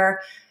too, where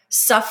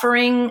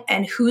suffering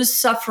and who's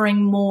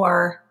suffering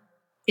more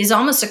is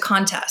almost a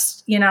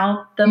contest.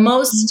 The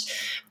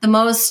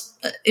most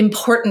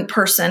important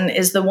person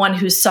is the one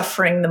who's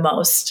suffering the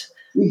most,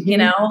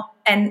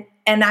 and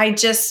I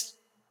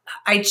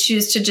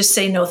choose to just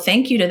say no,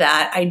 thank you to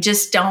that. I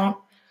just don't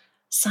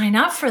sign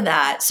up for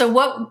that.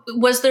 So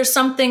was there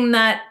something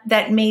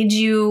that made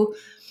you,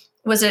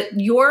 was it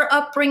your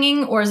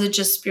upbringing or is it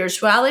just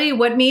spirituality?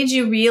 What made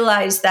you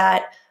realize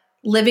that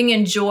living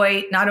in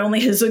joy not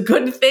only is a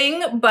good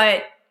thing,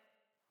 but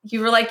you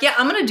were like, yeah,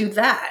 I'm going to do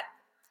that.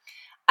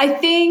 I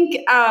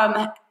think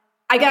I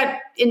got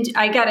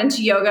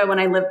into yoga when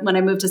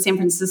I moved to San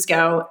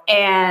Francisco,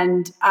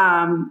 and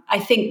I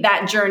think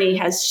that journey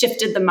has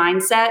shifted the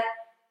mindset.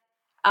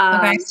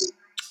 Okay.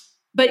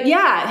 But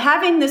yeah,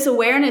 having this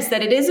awareness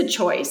that it is a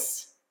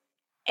choice,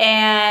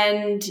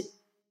 and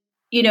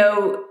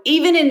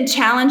even in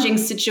challenging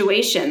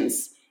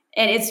situations,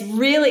 and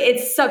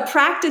it's a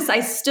practice I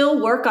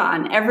still work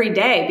on every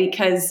day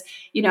because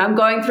I'm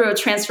going through a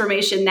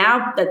transformation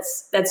now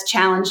that's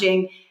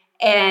challenging,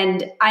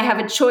 and I have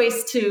a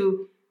choice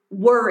to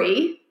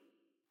worry,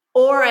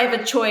 or I have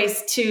a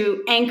choice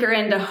to anchor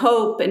into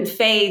hope and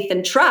faith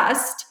and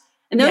trust.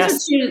 And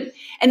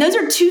those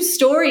are two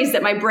stories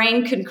that my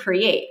brain can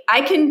create.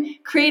 I can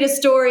create a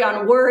story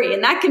on worry,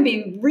 and that can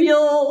be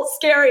real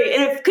scary,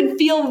 and it can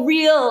feel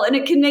real, and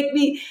it can make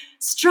me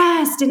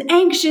stressed and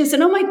anxious.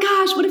 And oh my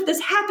gosh, what if this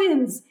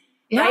happens?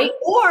 Yeah. Right?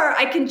 Or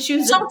I can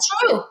choose. It's all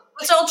true.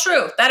 It's all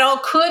true. That all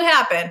could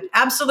happen.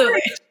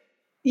 Absolutely.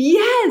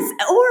 Yes.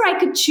 Or I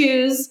could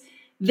choose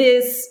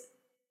this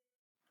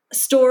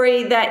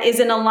story that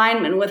is in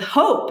alignment with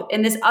hope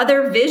and this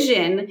other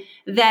vision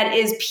that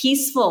is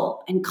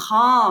peaceful and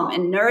calm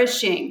and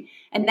nourishing.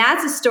 And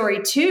that's a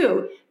story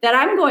too that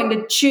I'm going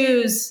to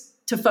choose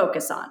to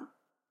focus on,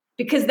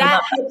 because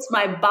that helps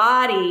my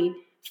body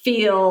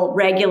feel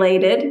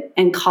regulated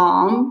and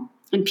calm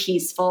and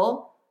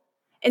peaceful.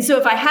 And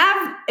so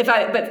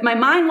if my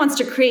mind wants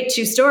to create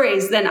two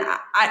stories, then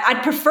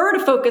I'd prefer to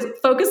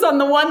focus on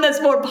the one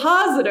that's more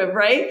positive,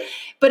 right?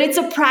 But it's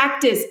a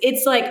practice.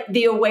 It's like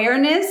the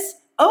awareness.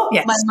 Oh,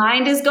 yes. My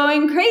mind is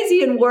going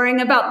crazy and worrying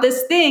about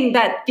this thing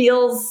that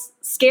feels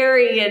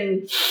scary,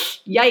 and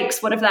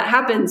yikes, what if that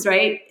happens,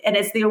 right? And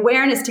it's the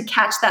awareness to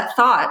catch that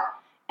thought.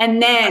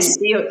 And then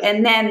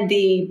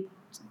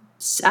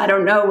I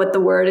don't know what the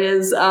word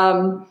is.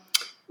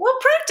 Well,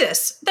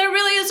 practice. There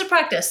really is a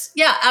practice.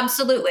 Yeah,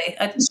 absolutely.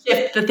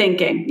 Shift the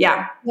thinking.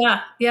 Yeah.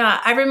 Yeah. Yeah.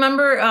 I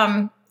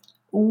remember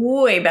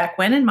way back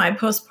when in my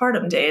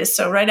postpartum days.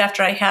 So right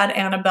after I had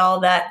Annabelle,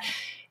 that,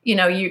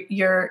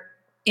 you're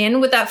in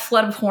with that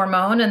flood of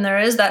hormone, and there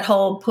is that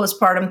whole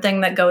postpartum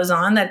thing that goes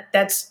on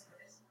that's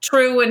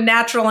true and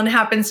natural and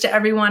happens to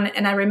everyone.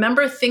 And I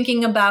remember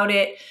thinking about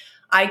it.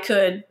 I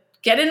could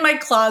get in my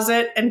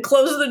closet and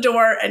close the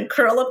door and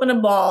curl up in a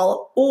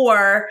ball,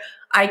 or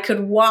I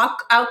could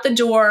walk out the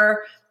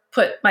door,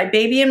 put my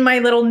baby in my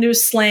little new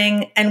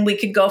sling, and we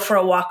could go for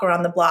a walk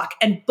around the block.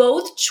 And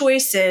both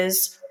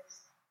choices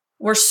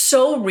were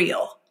so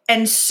real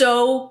and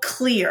so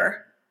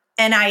clear.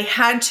 And I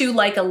had to,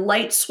 like a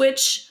light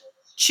switch,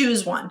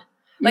 choose one.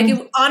 Like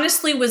it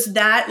honestly was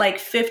that like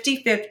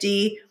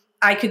 50-50.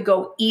 I could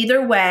go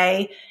either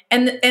way.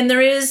 And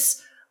there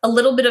is a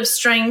little bit of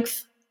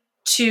strength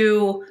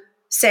to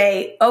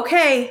say,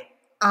 okay,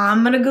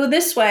 I'm going to go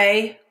this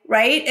way.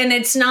 Right. And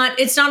it's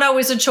not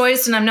always a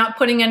choice, and I'm not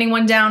putting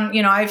anyone down.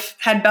 I've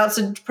had bouts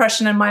of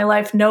depression in my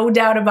life, no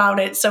doubt about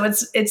it. So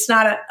it's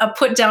not a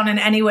put down in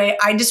any way.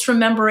 I just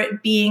remember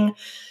it being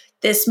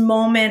this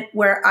moment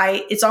where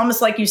it's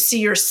almost like you see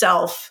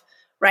yourself,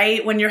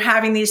 right? When you're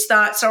having these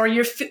thoughts, or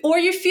you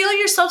feel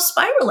yourself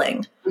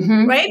spiraling,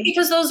 right?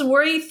 Because those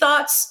worry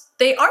thoughts,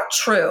 they are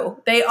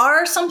true. They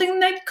are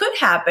something that could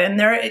happen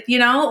there,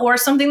 or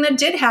something that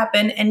did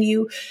happen. And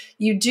you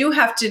do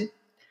have to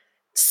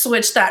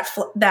switch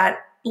that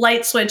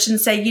light switch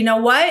and say, you know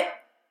what?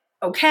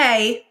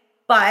 Okay,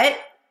 but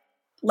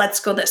let's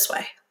go this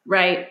way.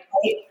 Right.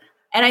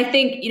 And I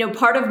think,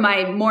 part of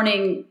my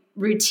morning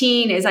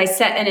routine is I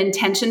set an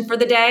intention for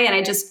the day, and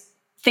I just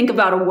think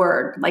about a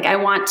word. Like I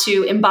want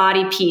to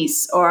embody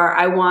peace, or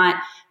I want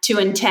to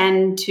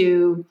intend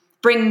to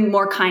bring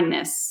more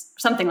kindness,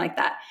 something like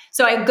that.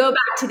 So I go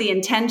back to the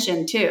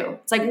intention too.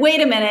 It's like, wait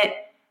a minute,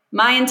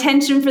 my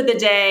intention for the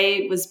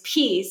day was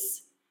peace.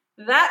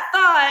 That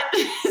thought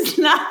is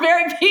not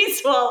very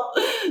peaceful.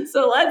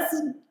 So let's,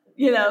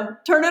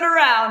 turn it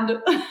around.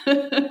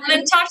 And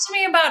then talk to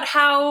me about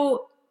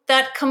how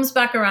that comes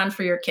back around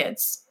for your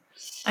kids.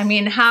 I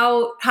mean,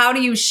 how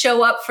do you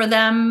show up for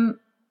them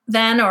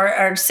then,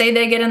 or say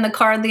they get in the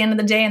car at the end of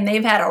the day and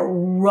they've had a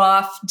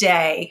rough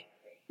day?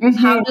 Mm-hmm.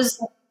 How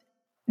does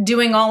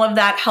doing all of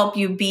that help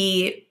you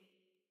be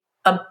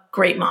a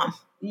great mom?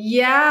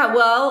 Yeah,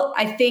 well,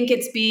 I think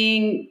it's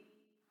being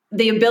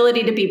the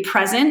ability to be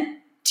present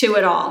to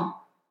it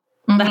all,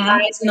 the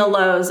highs and the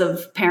lows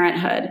of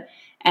parenthood.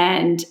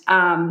 And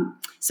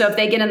so if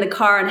they get in the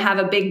car and have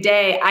a big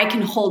day, I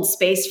can hold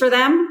space for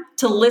them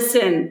to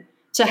listen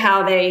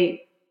to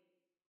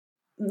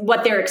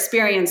what their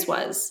experience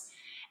was.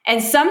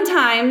 And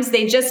sometimes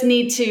they just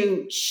need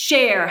to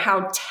share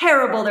how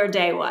terrible their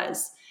day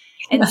was.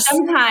 And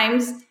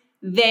sometimes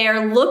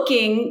they're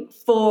looking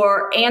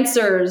for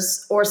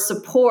answers or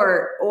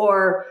support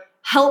or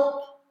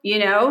help,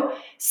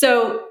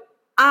 So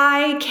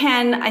I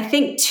can, I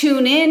think,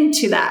 tune in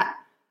to that.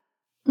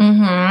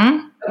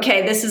 Mm-hmm.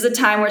 Okay, this is a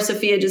time where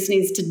Sophia just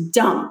needs to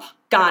dump.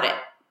 Got it.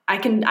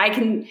 I'm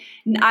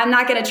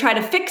not going to try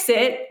to fix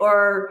it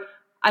or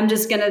I'm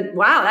just going to,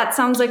 wow, that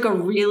sounds like a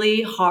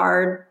really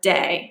hard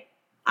day.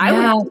 I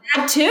would do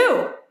that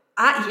too.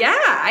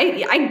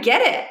 I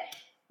get it.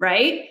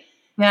 Right.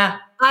 Yeah.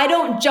 I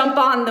don't jump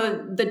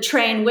on the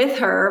train with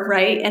her.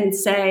 Right. And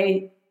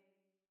say,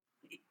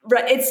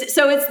 right. It's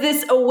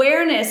this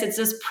awareness, it's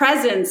this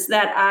presence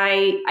that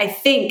I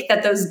think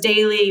that those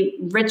daily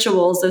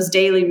rituals, those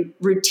daily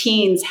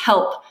routines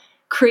help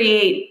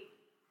create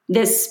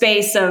this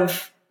space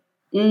of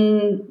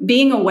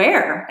being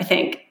aware, I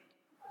think.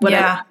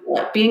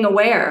 Being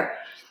aware.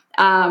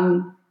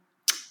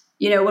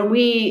 When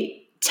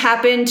we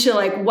tap into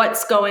like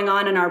what's going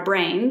on in our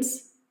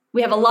brains,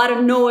 we have a lot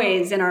of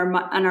noise in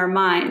our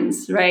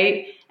minds,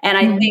 right? And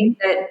I think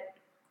that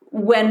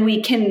when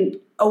we can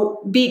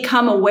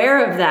become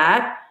aware of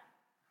that,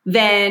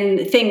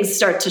 then things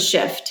start to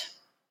shift.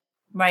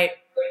 Right.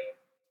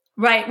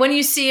 Right. When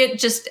you see it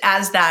just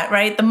as that,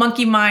 right? The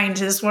monkey mind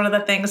is one of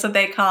the things that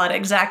they call it.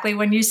 Exactly.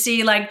 When you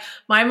see like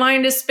my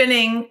mind is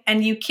spinning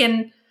and you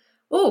can,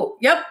 oh,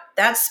 yep,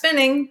 that's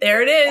spinning.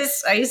 There it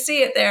is. I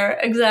see it there.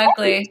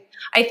 Exactly.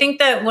 I think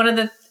that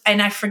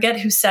and I forget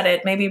who said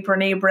it, maybe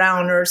Brene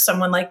Brown or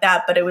someone like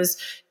that, but it was,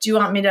 do you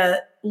want me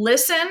to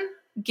listen,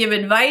 give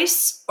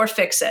advice, or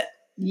fix it?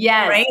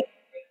 Yes.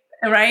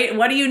 Right.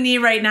 What do you need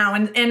right now?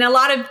 And a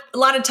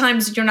lot of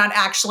times you're not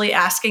actually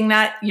asking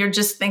that. You're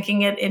just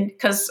thinking it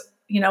because,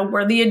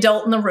 we're the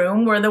adult in the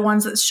room. We're the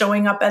ones that's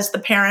showing up as the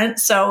parent.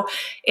 So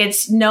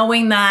it's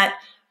knowing that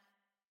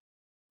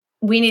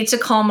we need to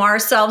calm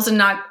ourselves and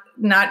not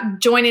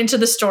join into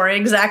the story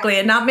exactly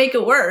and not make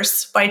it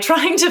worse by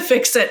trying to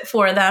fix it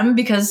for them,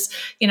 because,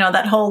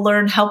 that whole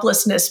learned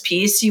helplessness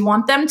piece, you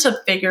want them to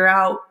figure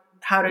out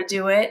how to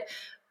do it.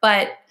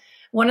 But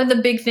one of the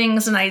big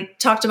things, and I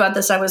talked about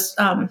this, I was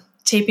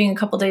taping a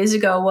couple days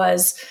ago,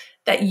 was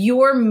that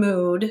your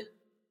mood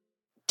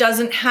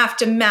doesn't have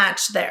to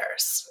match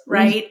theirs,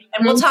 right? Mm-hmm.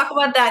 And we'll talk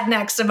about that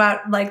next,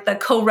 about like the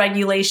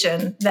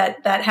co-regulation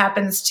that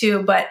happens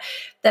too, but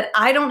that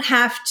I don't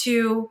have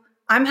to,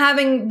 I'm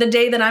having the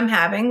day that I'm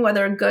having,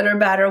 whether good or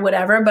bad or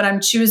whatever, but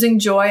I'm choosing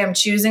joy. I'm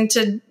choosing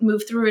to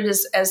move through it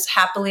as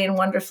happily and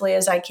wonderfully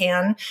as I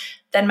can.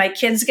 Then my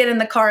kids get in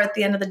the car at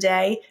the end of the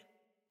day.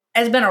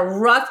 It's been a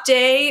rough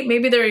day.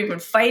 Maybe they're even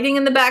fighting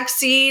in the back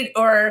seat,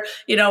 or,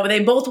 they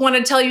both want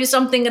to tell you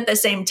something at the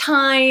same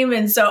time.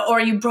 And so,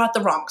 or you brought the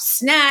wrong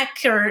snack,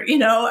 or, you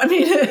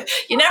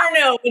never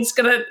know what's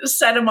going to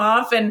set them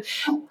off. And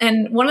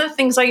one of the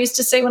things I used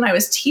to say when I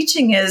was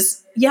teaching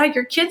is,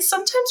 your kids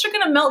sometimes are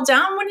going to melt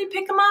down when you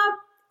pick them up.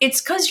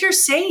 It's because you're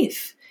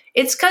safe.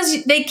 It's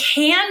because they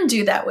can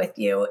do that with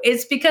you.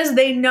 It's because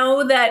they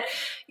know that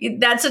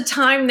that's a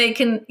time they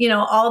can,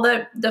 all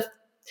the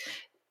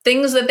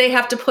things that they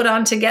have to put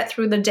on to get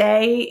through the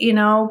day,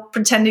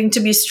 pretending to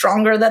be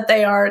stronger than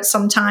they are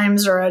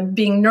sometimes, or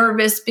being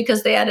nervous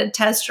because they had a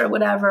test or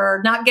whatever,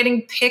 or not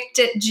getting picked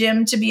at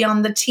gym to be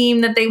on the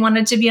team that they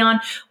wanted to be on.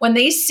 When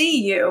they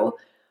see you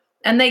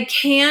and they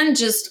can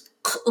just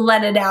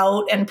let it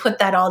out and put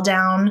that all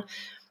down,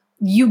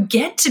 you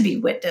get to be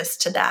witness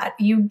to that.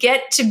 You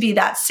get to be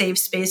that safe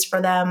space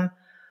for them.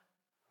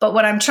 But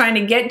what I'm trying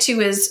to get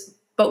to is,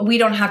 but we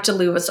don't have to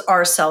lose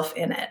ourselves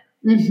in it.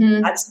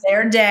 Mm-hmm. That's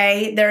their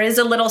day. There is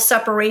a little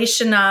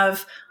separation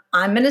of,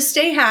 I'm going to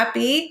stay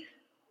happy.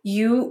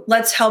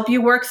 Let's help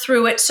you work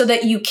through it so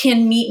that you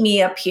can meet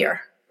me up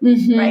here.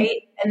 Mm-hmm.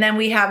 Right. And then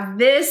we have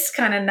this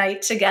kind of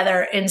night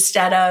together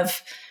instead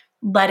of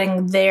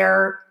letting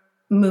their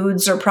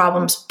moods or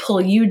problems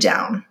pull you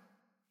down.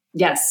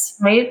 Yes.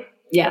 Right.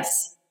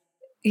 Yes.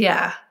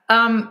 Yeah.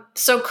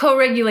 So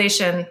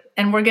co-regulation,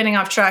 and we're getting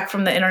off track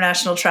from the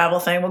international travel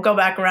thing. We'll go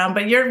back around,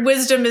 but your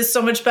wisdom is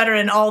so much better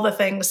in all the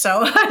things.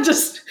 So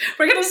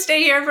we're going to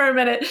stay here for a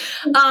minute.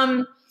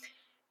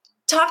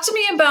 Talk to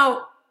me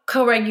about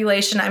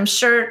co-regulation. I'm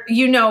sure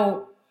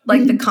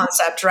like the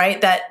concept, right?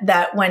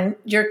 That when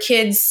your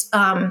kids,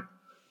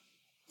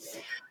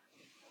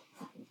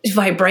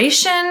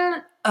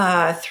 vibration,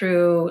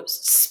 through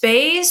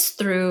space,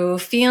 through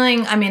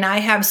feeling. I mean,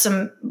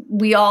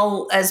 we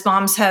all as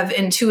moms have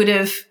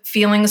intuitive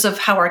feelings of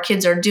how our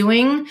kids are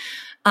doing.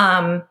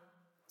 And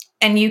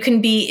you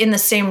can be in the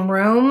same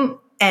room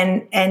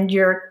and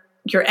your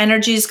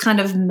energies kind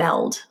of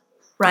meld,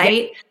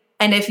 right? Yeah.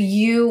 And if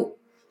you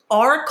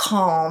are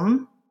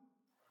calm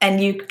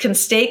and you can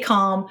stay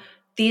calm,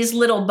 these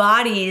little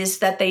bodies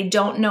that they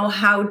don't know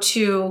how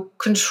to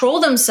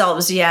control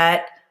themselves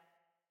yet,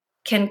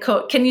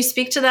 can you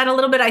speak to that a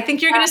little bit? I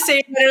think you're going to say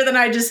it better than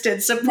I just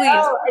did. So please.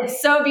 No,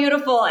 it's so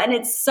beautiful. And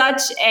it's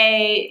such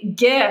a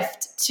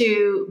gift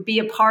to be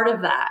a part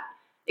of that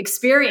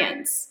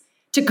experience.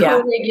 To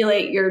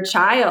co-regulate your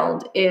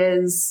child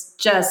is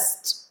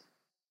just,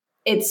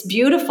 it's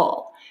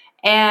beautiful.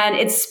 And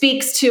it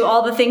speaks to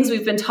all the things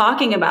we've been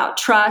talking about: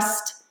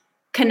 trust,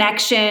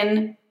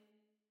 connection,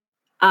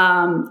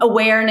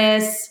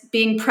 awareness,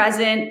 being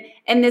present,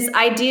 and this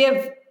idea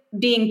of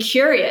being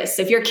curious.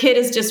 If your kid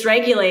is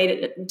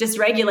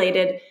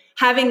dysregulated,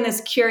 having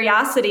this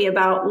curiosity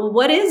about, well,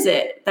 what is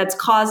it that's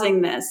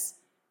causing this,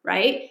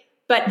 right?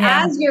 But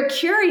as you're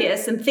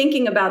curious and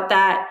thinking about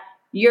that,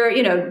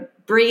 you're,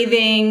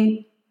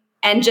 breathing,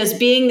 and just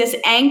being this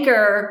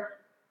anchor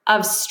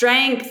of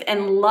strength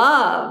and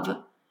love,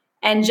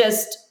 and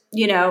just,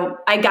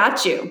 I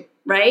got you,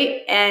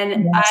 right?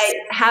 And Yes. I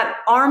have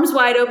arms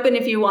wide open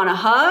if you want to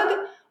hug,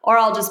 or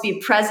I'll just be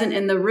present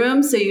in the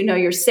room so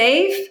you're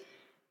safe.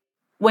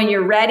 When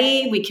you're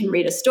ready, we can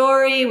read a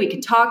story, we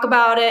can talk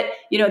about it.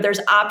 There's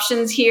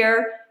options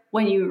here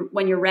when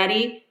you're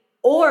ready.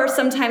 Or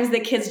sometimes the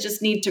kids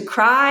just need to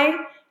cry.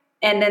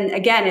 And then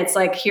again, it's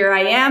like, here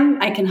I am.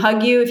 I can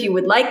hug you if you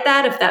would like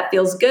that, if that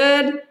feels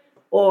good.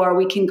 Or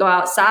we can go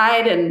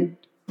outside and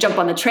jump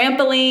on the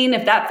trampoline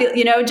if that feels,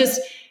 just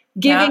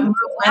giving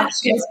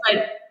options.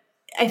 But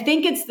I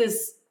think it's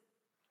this,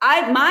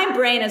 my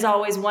brain is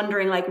always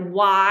wondering, like,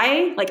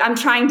 why? Like, I'm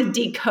trying to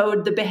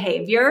decode the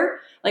behavior.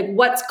 Like,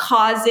 what's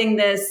causing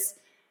this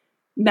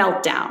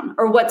meltdown,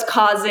 or what's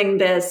causing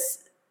this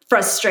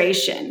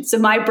frustration? So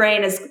my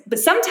brain but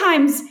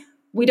sometimes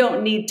we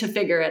don't need to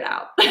figure it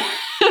out.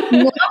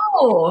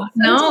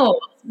 No.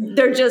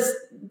 They're just,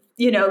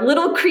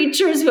 little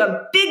creatures who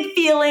have big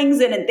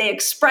feelings, and they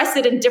express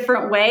it in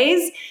different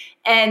ways.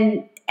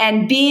 And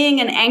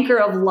being an anchor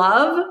of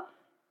love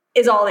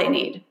is all they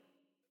need.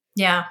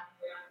 Yeah.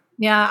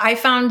 Yeah. I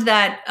found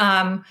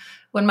that,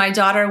 when my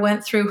daughter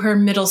went through her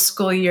middle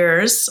school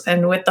years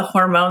and with the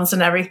hormones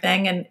and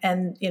everything,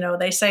 and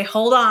they say,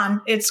 hold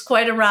on, it's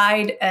quite a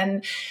ride.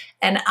 And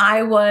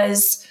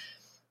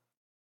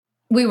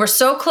we were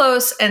so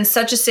close and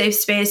such a safe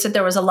space that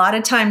there was a lot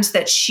of times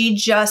that she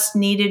just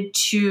needed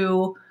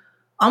to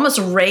almost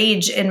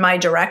rage in my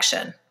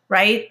direction,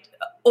 right?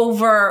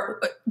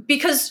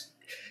 Because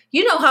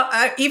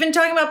how, even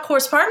talking about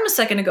postpartum a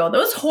second ago,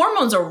 those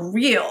hormones are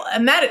real,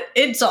 and that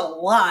it's a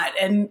lot.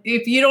 And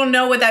if you don't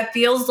know what that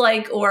feels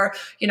like, or,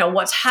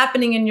 what's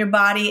happening in your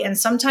body, and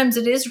sometimes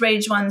it is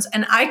rage ones.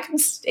 And I could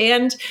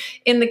stand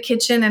in the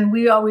kitchen, and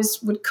we always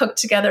would cook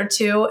together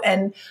too.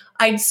 And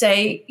I'd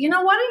say, why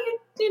don't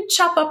you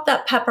chop up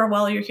that pepper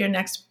while you're here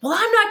next? Well,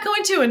 I'm not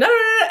going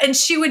to. And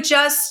she would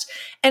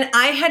and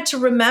I had to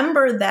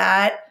remember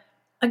that,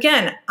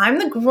 again, I'm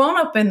the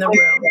grown-up in the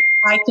room.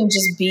 I can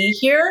just be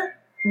here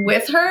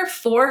with her,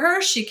 for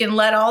her. She can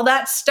let all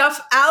that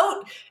stuff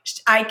out.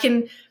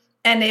 And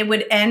it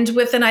would end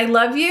with an I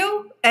love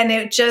you. And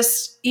it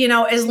just,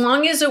 as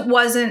long as it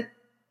wasn't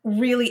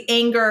really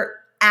anger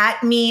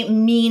at me,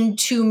 mean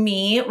to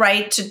me,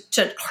 right,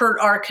 to hurt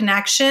our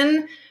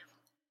connection,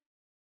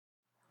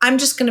 I'm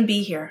just going to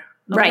be here.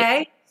 Okay.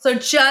 Right. So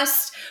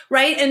just,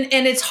 right.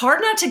 And it's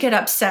hard not to get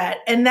upset.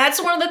 And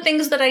that's one of the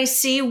things that I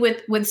see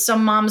with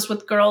some moms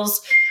with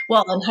girls,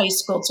 well, in high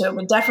school too,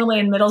 but definitely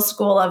in middle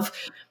school, of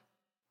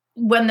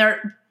when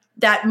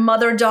that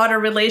mother-daughter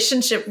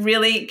relationship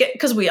really,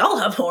 because we all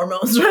have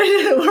hormones,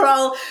 right? We're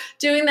all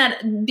doing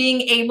that,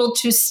 being able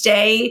to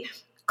stay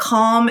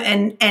calm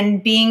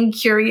and being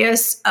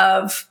curious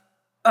of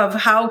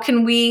how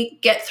can we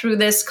get through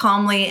this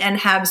calmly and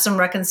have some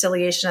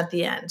reconciliation at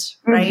the end,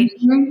 right?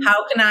 Mm-hmm.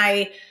 How can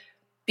I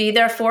be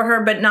there for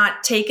her, but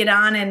not take it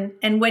on?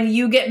 And when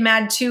you get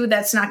mad too,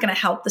 that's not going to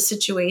help the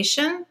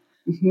situation,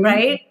 mm-hmm.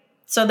 right?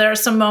 So there are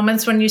some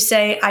moments when you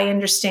say, I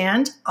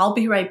understand, I'll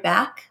be right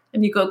back.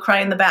 And you go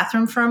cry in the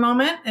bathroom for a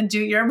moment and do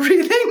your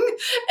breathing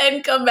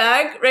and come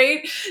back,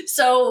 right?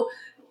 So,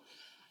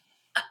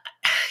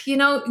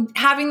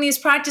 having these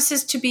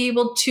practices to be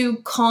able to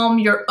calm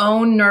your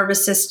own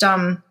nervous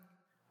system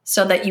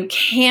so that you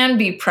can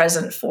be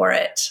present for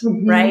it,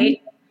 mm-hmm.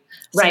 right?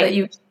 So that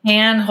you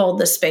can hold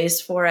the space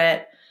for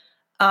it.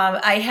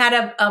 I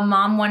had a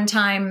mom one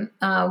time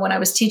when I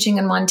was teaching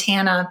in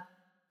Montana,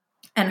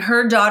 and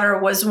her daughter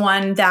was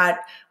one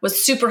that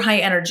was super high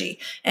energy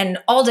and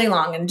all day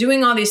long and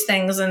doing all these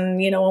things. And,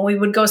 when we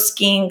would go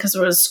skiing, because it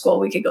was school,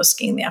 we could go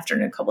skiing in the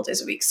afternoon a couple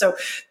days a week. So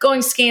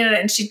going skiing,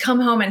 and she'd come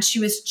home and she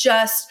was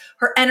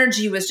her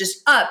energy was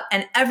just up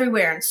and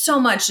everywhere and so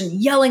much, and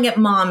yelling at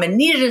mom and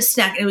needed a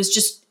snack. It was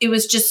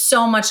just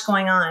so much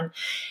going on.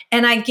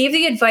 And I gave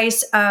the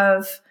advice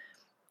I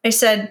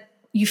said,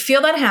 you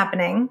feel that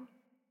happening,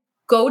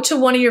 go to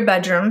one of your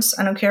bedrooms.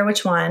 I don't care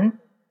which one.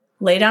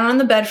 Lay down on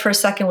the bed for a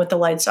second with the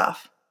lights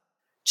off,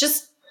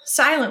 just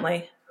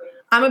silently.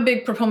 I'm a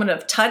big proponent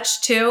of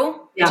touch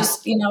too. Yeah.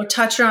 Just,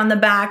 touch her on the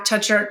back,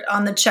 touch her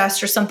on the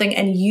chest or something,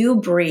 and you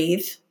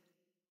breathe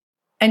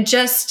and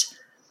just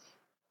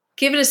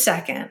give it a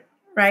second,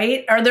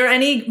 right? Are there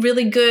any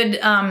really good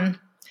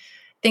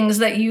things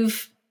that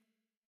you've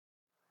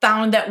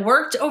found that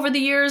worked over the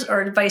years,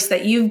 or advice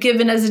that you've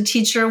given as a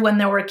teacher when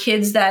there were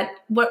kids that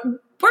were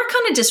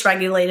kind of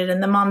dysregulated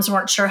and the moms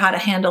weren't sure how to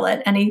handle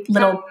it? Any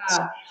little...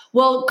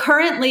 Well,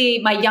 currently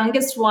my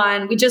youngest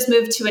one, we just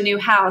moved to a new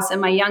house,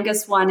 and my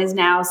youngest one is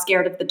now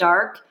scared of the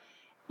dark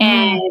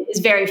and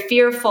is very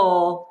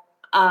fearful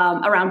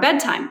around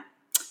bedtime.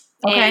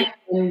 Okay.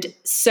 And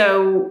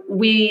so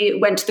we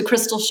went to the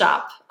crystal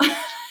shop.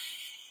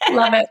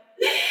 Love it.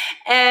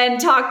 And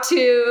talked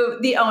to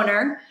the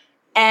owner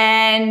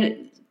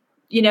and,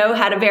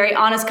 had a very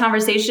honest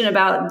conversation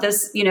about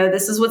this,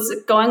 this is what's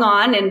going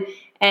on.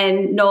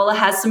 And Nola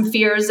has some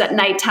fears at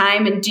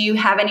nighttime. And do you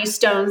have any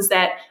stones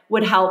that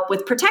would help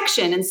with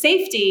protection and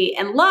safety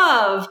and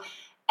love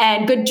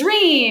and good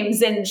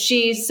dreams? And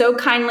she so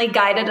kindly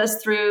guided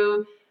us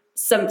through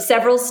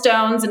several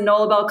stones, and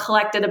Nola Bell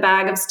collected a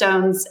bag of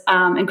stones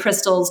and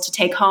crystals to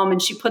take home,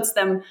 and she puts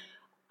them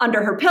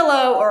under her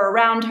pillow or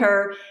around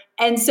her.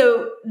 And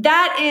so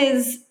that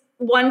is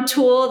one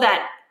tool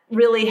that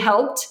really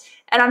helped.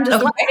 And I'm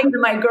just laughing to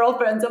my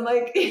girlfriends. I'm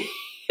like,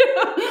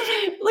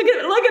 look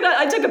at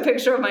I took a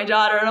picture of my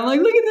daughter and I'm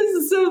like, look at this,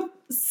 is so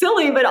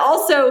silly, but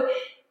also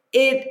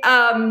it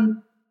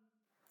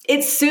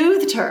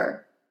soothed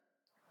her.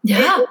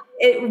 Yeah.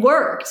 It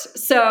worked.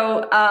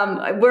 So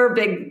we're a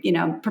big,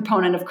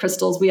 proponent of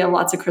crystals. We have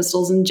lots of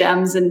crystals and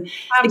gems and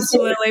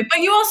absolutely. But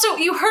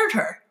you heard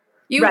her.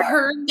 You right.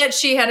 heard that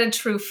she had a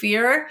true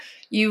fear.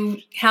 You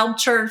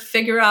helped her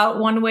figure out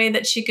one way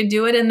that she could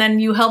do it. And then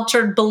you helped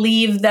her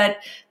believe that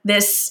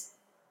this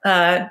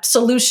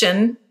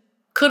solution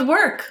could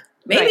work.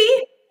 Maybe.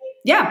 Right.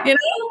 Yeah.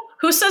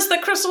 Who says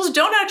that crystals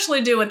don't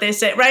actually do what they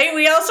say, right?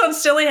 We all sound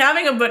silly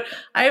having them, but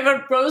I have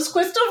a rose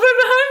crystal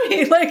right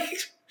behind me. Like,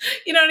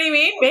 you know what I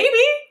mean?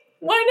 Maybe.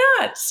 Why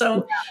not?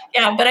 So,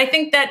 yeah, but I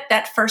think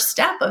that first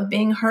step of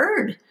being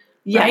heard,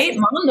 yes. right?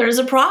 Mom, there's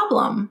a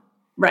problem.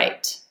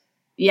 Right.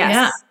 Yes.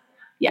 Yeah.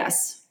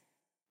 Yes.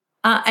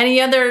 Any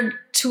other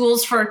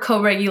tools for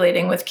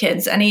co-regulating with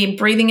kids? Any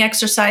breathing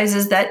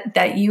exercises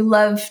that you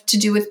love to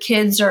do with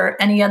kids, or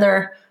any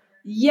other?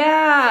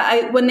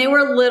 Yeah. When they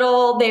were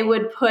little, they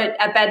would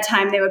at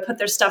bedtime, they would put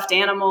their stuffed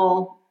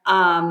animal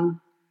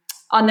on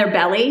their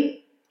belly.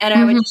 And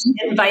I would just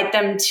invite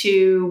them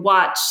to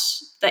watch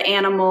the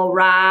animal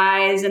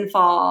rise and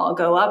fall,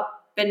 go up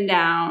and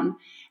down.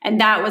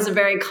 And that was a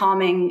very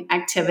calming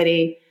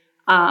activity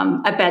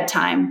at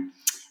bedtime.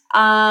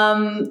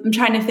 I'm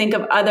trying to think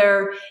of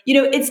other,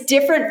 it's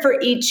different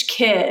for each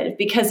kid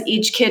because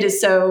each kid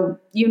is so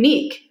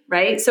unique,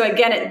 right? So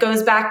again, it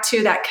goes back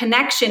to that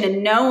connection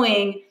and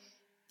knowing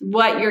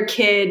what your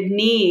kid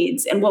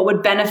needs and what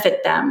would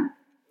benefit them.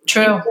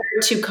 True. In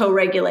order to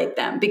co-regulate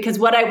them. Because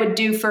what I would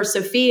do for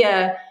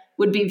Sophia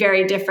would be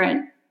very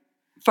different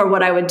for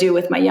what I would do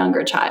with my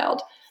younger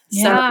child.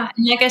 Yeah.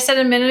 So, like I said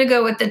a minute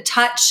ago with the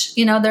touch,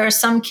 there are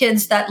some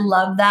kids that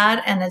love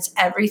that and it's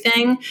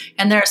everything.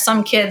 And there are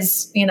some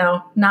kids,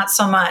 not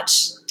so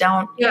much.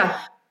 Don't. Yeah.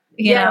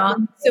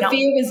 When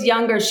Sophia was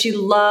younger, she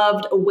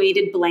loved a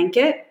weighted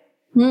blanket.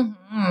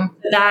 Mm-hmm.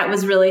 That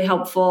was really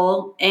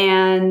helpful.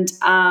 And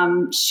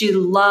she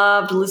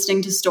loved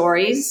listening to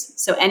stories.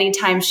 So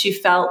anytime she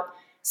felt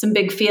some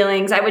big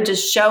feelings, I would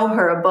just show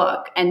her a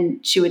book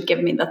and she would give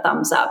me the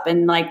thumbs up.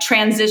 And like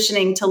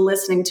transitioning to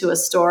listening to a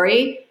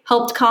story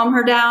helped calm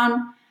her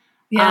down.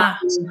 Yeah.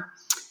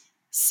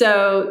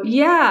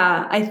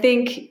 I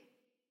think,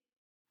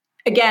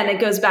 again,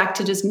 it goes back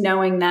to just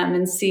knowing them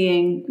and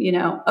seeing,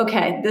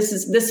 okay,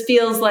 this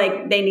feels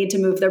like they need to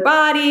move their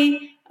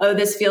body. Oh,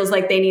 this feels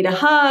like they need a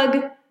hug,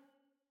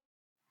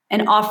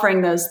 and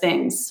offering those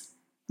things.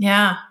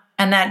 Yeah.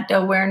 And that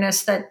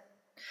awareness that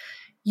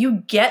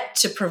you get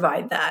to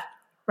provide that,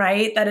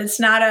 right? That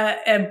it's not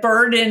a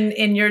burden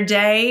in your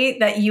day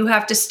that you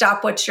have to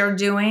stop what you're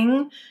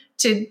doing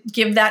to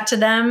give that to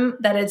them,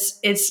 that it's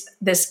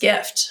this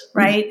gift,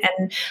 right?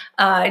 Mm-hmm. And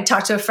I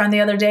talked to a friend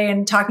the other day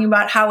and talking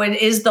about how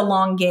it is the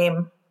long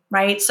game,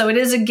 right? So it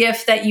is a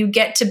gift that you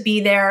get to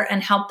be there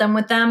and help them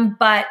with them.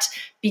 But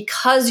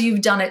because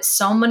you've done it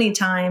so many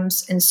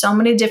times in so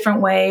many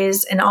different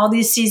ways in all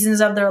these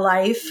seasons of their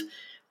life,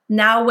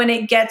 now when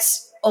it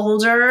gets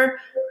older,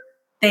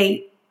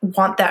 they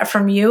want that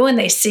from you and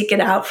they seek it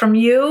out from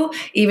you,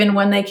 even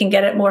when they can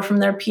get it more from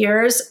their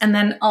peers. And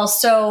then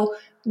also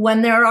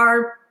when there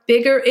are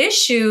bigger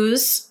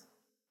issues,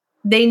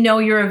 they know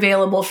you're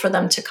available for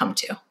them to come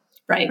to.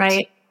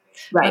 Right.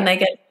 When they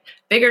get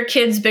bigger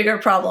kids, bigger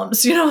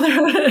problems,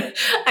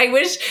 I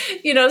wish,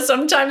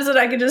 sometimes that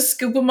I could just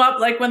scoop them up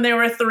like when they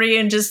were 3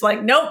 and just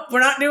like, nope, we're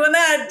not doing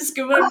that.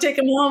 Scoop them up, take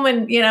them home.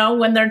 And,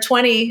 when they're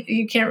 20,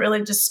 you can't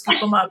really just scoop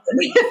them up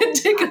and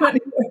take them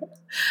anywhere.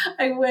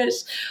 I wish.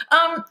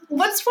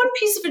 What's one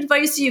piece of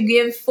advice you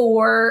give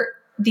for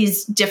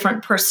these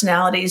different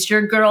personalities?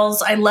 Your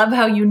girls, I love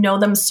how you know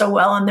them so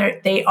well. And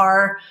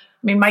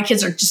my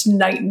kids are just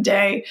night and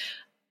day.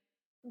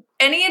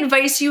 Any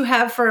advice you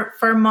have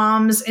for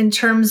moms in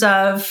terms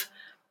of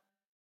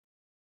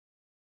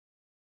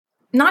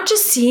not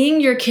just seeing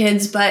your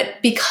kids,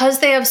 but because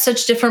they have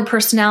such different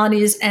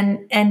personalities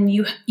and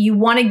you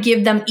want to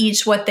give them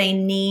each what they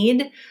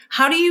need,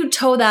 how do you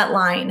toe that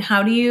line?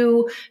 How do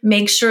you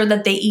make sure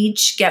that they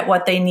each get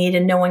what they need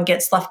and no one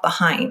gets left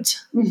behind?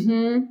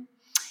 Mm-hmm.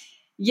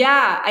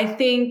 Yeah, I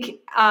think,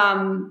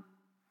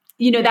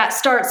 that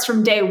starts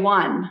from day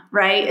one,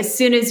 right? As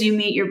soon as you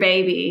meet your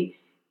baby,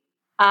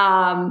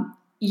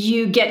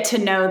 you get to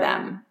know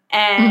them.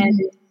 And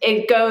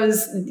it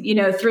goes,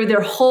 through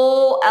their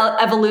whole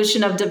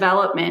evolution of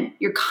development.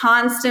 You're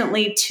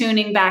constantly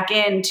tuning back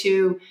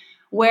into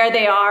where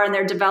they are in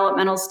their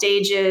developmental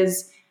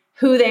stages,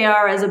 who they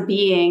are as a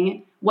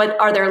being, what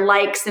are their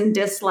likes and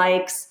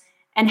dislikes,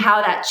 and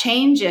how that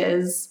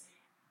changes.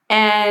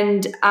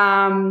 And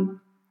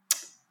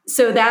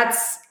so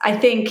that's, I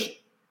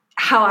think,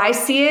 how I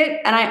see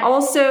it. And I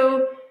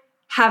also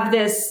have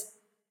this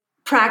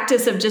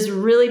practice of just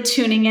really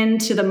tuning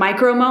into the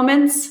micro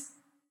moments.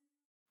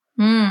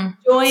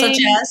 Such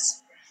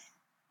as?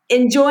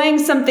 Enjoying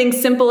something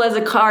simple as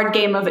a card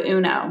game of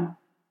Uno.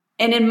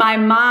 And in my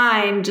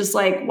mind, just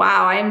like,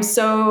 wow, I am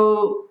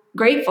so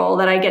grateful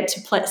that I get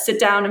to sit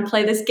down and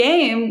play this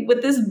game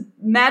with this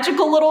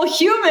magical little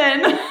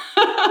human.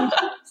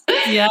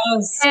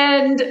 Yes.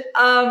 And,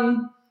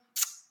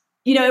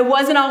 it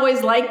wasn't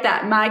always like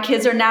that. My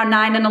kids are now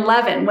 9 and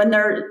 11.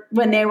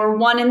 When they were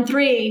 1 and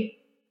 3,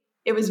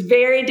 it was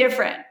very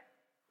different.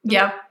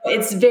 Yep.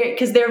 It's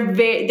because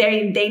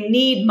they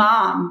need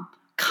mom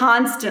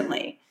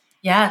constantly.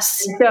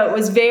 Yes. And so it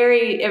was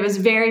very,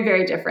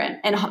 very different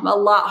and a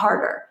lot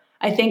harder.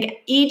 I think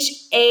each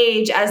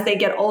age as they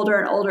get older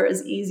and older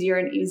is easier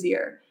and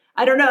easier.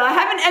 I don't know. I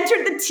haven't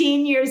entered the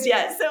teen years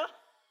yet. So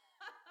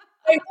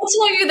I will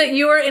tell you that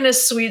you are in a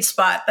sweet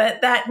spot.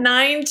 That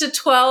 9 to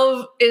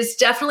 12 is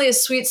definitely a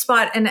sweet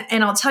spot.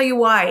 And I'll tell you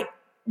why.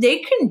 They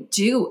can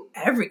do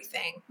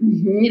everything.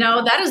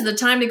 Mm-hmm. That is the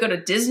time to go to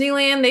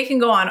Disneyland. They can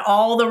go on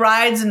all the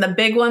rides and the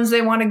big ones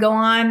they want to go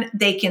on.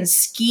 They can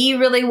ski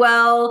really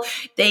well.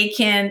 They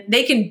can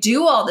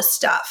do all the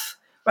stuff,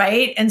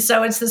 right? And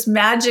so it's this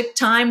magic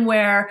time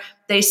where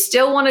they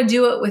still want to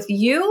do it with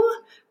you,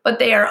 but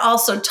they are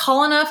also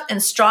tall enough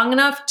and strong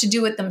enough to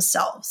do it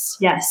themselves.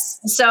 Yes.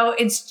 So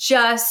it's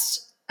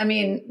just,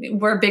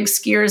 we're big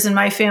skiers in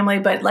my family,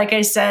 but like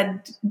I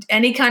said,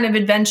 any kind of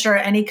adventure,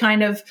 any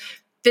kind of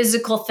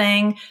physical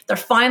thing, they're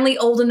finally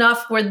old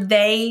enough where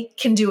they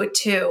can do it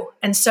too.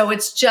 And so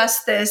it's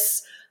just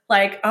this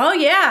like, oh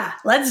yeah,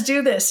 let's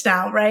do this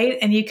now, right?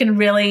 And you can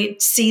really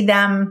see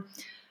them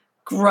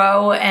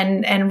grow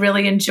and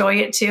really enjoy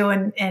it too.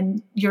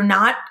 And you're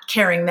not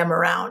carrying them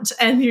around,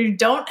 and you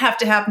don't have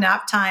to have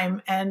nap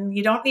time, and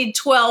you don't need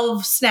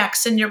 12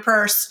 snacks in your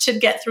purse to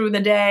get through the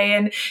day.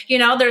 And,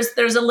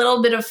 there's a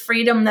little bit of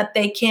freedom that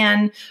they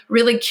can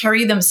really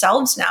carry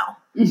themselves now.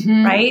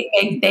 Mm-hmm. Right?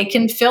 They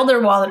can fill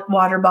their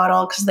water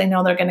bottle because they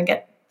know they're going to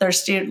get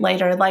thirsty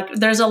later. Like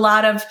there's a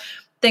lot of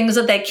things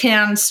that they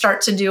can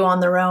start to do on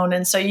their own.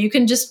 And so you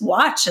can just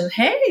watch and,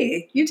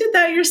 hey, you did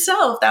that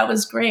yourself. That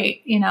was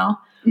great,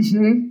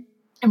 Mm-hmm.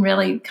 and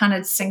really kind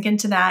of sink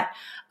into that.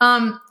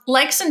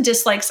 Likes and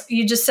dislikes.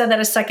 You just said that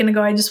a second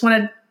ago. I just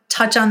want to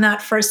touch on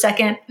that for a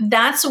second.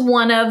 That's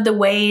one of the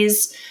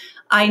ways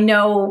I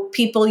know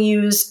people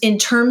use in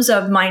terms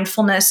of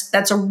mindfulness.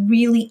 That's a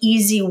really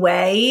easy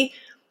way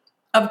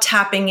of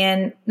tapping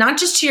in, not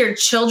just to your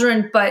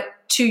children, but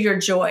to your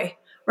joy,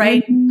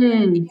 right?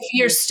 Mm-hmm. If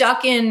you're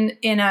stuck in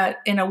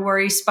a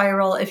worry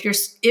spiral,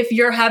 if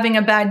you're having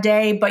a bad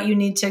day, but you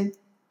need to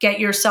get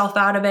yourself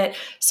out of it,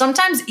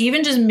 sometimes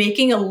even just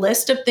making a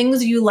list of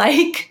things you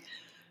like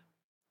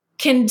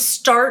can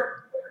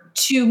start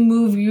to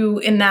move you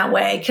in that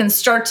way, can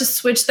start to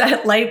switch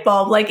that light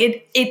bulb. Like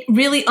it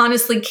really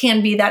honestly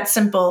can be that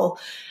simple.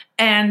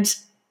 And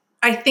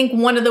I think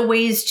one of the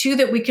ways too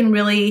that we can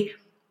really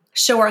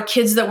show our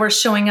kids that we're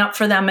showing up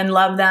for them and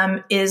love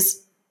them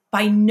is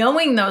by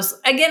knowing those.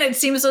 Again, it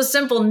seems so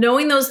simple,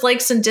 knowing those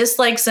likes and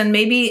dislikes. And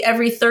maybe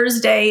every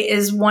Thursday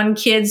is one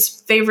kid's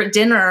favorite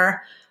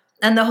dinner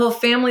and the whole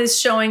family is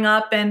showing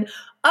up and,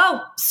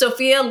 oh,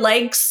 Sophia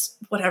likes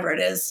whatever it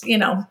is,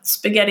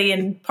 spaghetti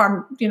and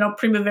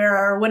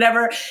primavera or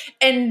whatever.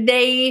 And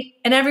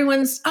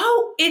everyone's,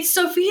 oh, it's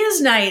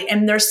Sophia's night,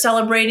 and they're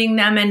celebrating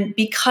them. And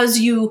because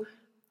you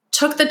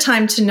took the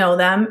time to know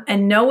them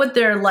and know what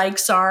their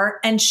likes are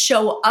and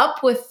show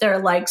up with their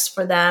likes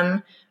for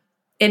them,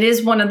 it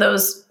is one of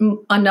those,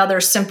 another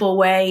simple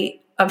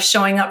way of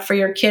showing up for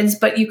your kids.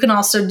 But you can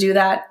also do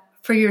that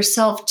for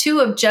yourself too,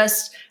 of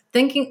just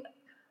thinking,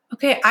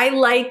 okay, I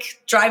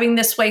like driving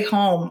this way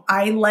home.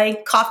 I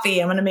like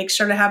coffee. I'm going to make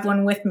sure to have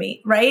one with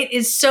me, right?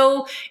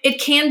 It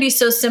can be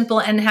so simple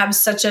and have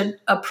such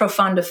a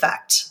profound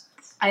effect.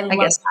 I love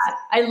that.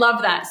 I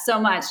love that so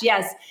much.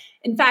 Yes.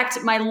 In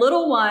fact, my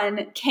little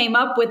one came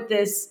up with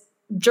this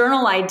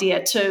journal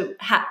idea to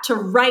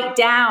write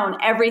down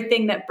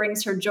everything that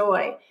brings her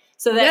joy.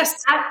 So that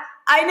yes.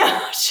 I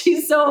know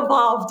she's so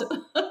evolved.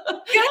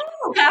 Yeah.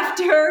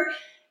 After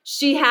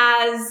she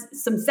has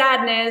some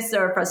sadness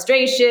or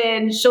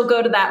frustration, she'll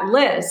go to that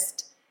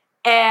list.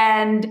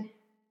 And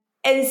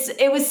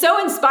it was so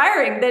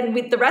inspiring. Then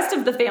the rest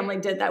of the family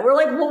did that. We're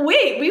like, well,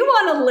 wait, we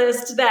want a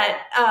list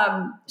that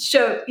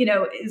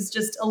is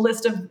just a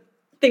list of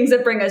things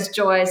that bring us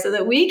joy so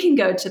that we can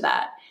go to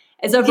that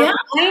as a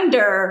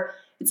reminder.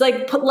 It's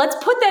like, let's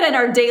put that in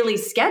our daily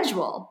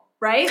schedule,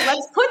 right?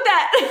 Let's put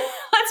that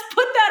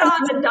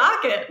on the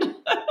docket.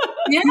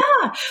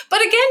 Yeah.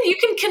 But again, you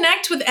can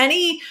connect with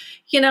any,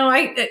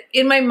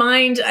 in my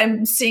mind,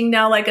 I'm seeing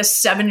now like a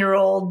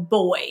 7-year-old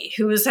boy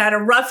who has had a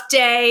rough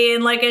day.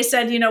 And like I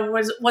said,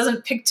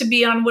 wasn't picked to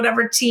be on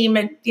whatever team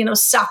at,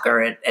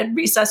 soccer at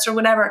recess or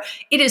whatever.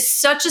 It is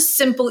such a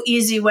simple,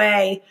 easy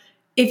way.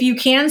 If you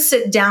can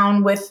sit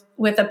down with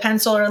a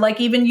pencil, or like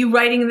even you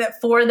writing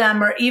that for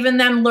them, or even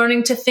them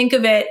learning to think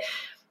of it,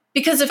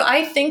 Because if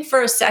I think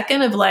for a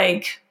second of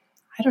like,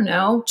 I don't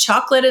know,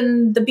 chocolate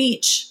and the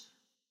beach,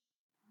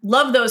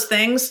 love those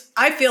things.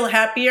 I feel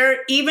happier,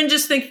 even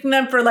just thinking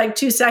them for like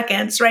 2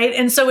 seconds, right?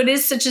 And so it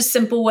is such a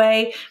simple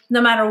way,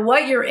 no matter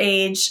what your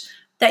age,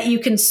 that you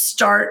can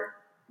start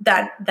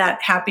that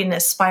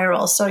happiness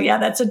spiral. So yeah,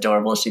 that's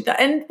adorable.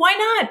 And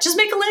why not? Just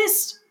make a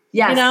list.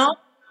 Yes. You know?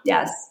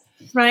 Yes.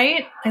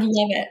 Right? I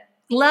love it.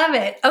 Love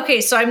it. Okay,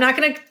 so I'm not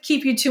going to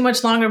keep you too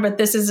much longer, but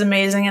this is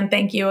amazing, and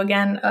thank you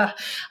again.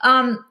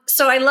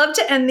 So I love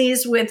to end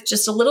these with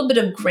just a little bit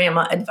of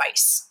grandma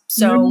advice.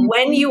 So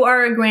when you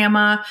are a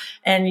grandma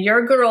and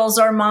your girls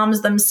are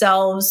moms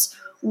themselves,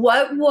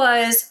 what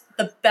was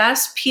the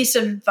best piece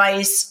of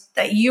advice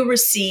that you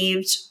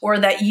received or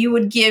that you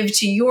would give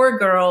to your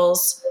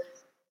girls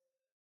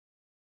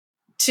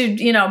to,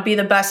 be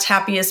the best,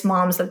 happiest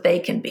moms that they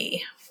can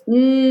be?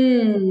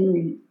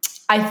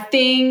 I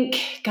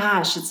think,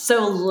 gosh, it's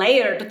so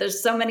layered.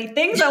 There's so many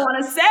things I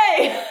want to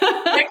say.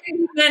 There can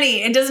be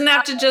many. It doesn't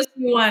have to just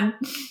be one.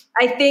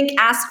 I think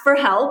ask for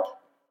help,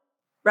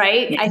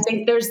 right? Yes. I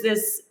think there's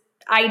this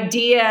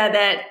idea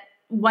that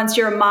once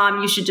you're a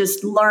mom, you should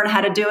just learn how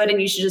to do it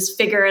and you should just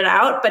figure it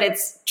out. But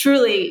it's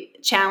truly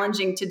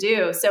challenging to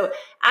do. So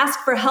ask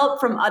for help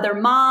from other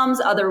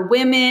moms, other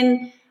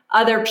women,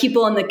 other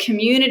people in the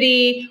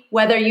community,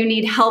 whether you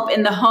need help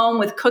in the home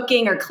with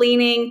cooking or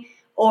cleaning,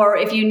 or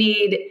if you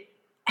need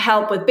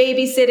help with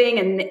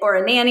babysitting or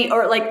a nanny,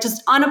 or like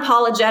just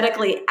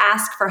unapologetically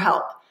ask for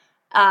help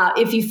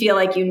if you feel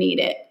like you need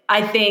it.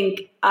 I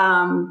think,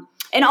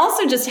 and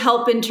also just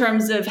help in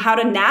terms of how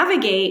to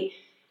navigate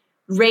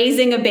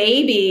raising a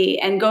baby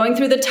and going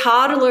through the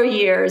toddler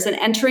years and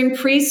entering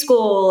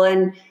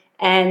preschool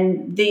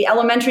and the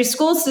elementary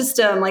school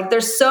system. Like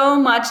there's so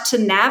much to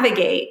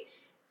navigate.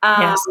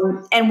 Yes.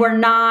 And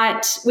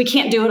we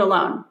can't do it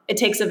alone. It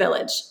takes a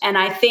village. And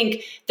I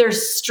think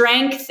there's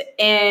strength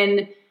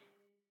in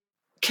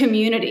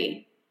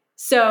community.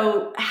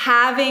 So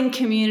having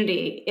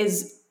community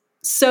is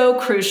so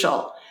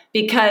crucial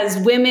because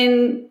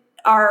women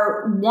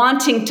are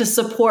wanting to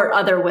support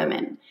other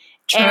women.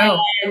 True.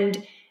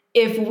 And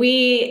if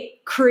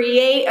we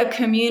create a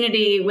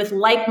community with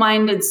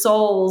like-minded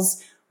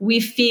souls, we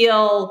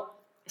feel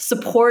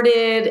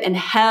supported and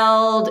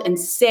held and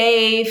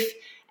safe.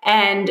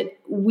 And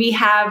we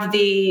have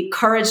the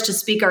courage to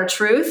speak our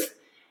truth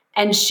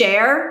and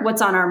share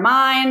what's on our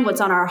mind, what's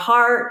on our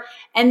heart.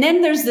 And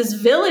then there's this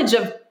village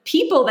of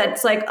people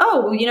that's like,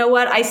 oh, you know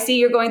what? I see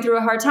you're going through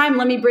a hard time.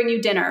 Let me bring you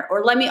dinner,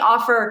 or let me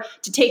offer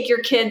to take your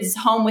kids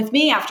home with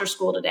me after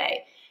school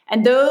today.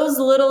 And those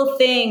little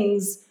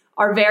things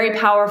are very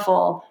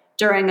powerful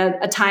during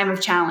a time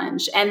of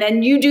challenge. And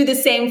then you do the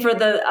same for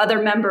the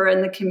other member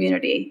in the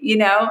community,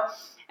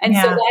 And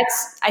so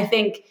that's, I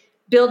think,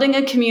 building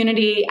a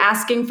community,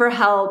 asking for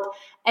help,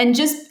 and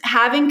just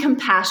having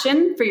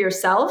compassion for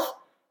yourself.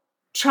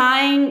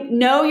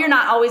 Know you're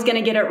not always going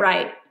to get it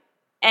right.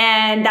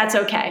 And that's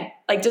okay.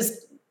 Like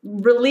just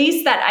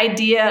release that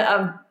idea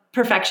of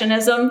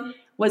perfectionism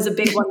was a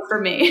big one for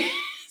me.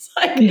 It's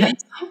like,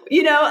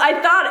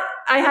 I thought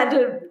I had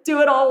to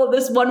do it all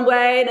this one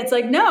way. And it's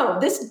like, no,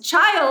 this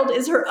child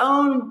is her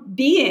own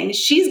being.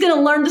 She's going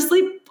to learn to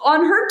sleep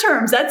on her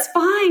terms. That's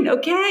fine.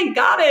 Okay.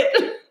 Got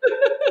it.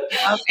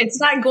 It's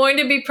not going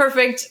to be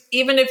perfect,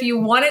 even if you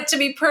want it to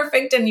be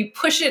perfect and you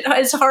push it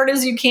as hard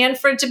as you can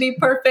for it to be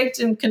perfect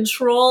and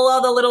control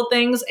all the little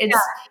things.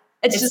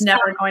 It's just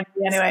never going to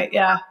be anyway.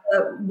 Yeah.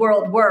 The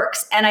world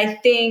works. And I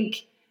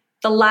think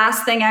the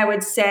last thing I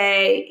would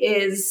say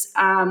is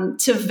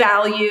to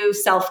value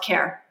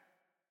self-care,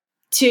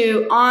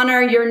 to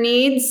honor your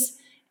needs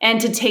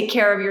and to take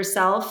care of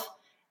yourself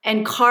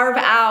and carve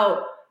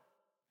out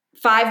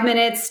 5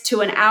 minutes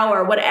to an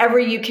hour, whatever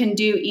you can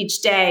do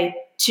each day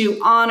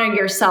to honor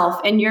yourself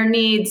and your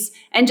needs,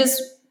 and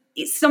just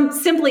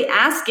simply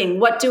asking,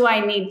 what do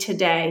I need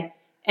today?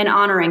 And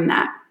honoring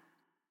that.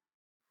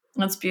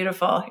 That's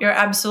beautiful. You're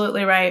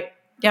absolutely right.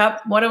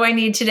 Yep. What do I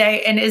need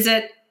today? And is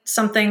it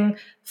something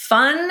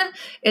fun?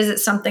 Is it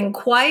something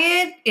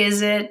quiet?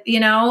 Is it,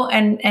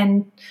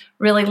 and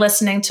really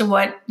listening to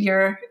what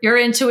your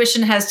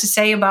intuition has to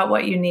say about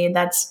what you need?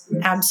 That's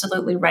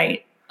absolutely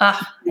right.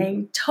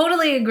 I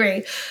totally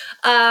agree.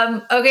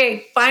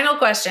 Okay. Final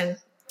question.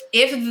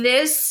 If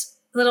this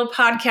little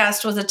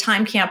podcast was a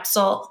time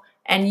capsule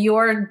and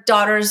your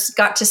daughters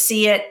got to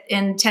see it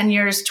in 10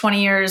 years,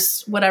 20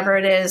 years, whatever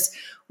it is,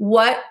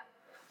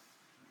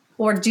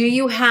 do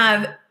you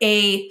have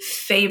a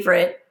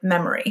favorite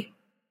memory,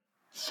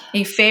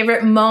 a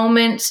favorite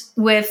moment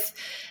with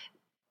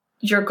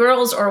your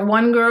girls or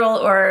one girl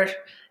or,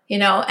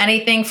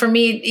 anything? For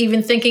me,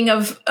 even thinking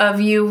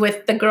of you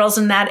with the girls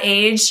in that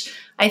age,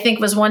 I think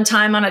was one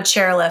time on a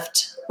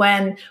chairlift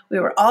when we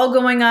were all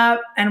going up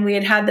and we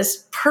had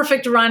this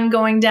perfect run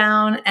going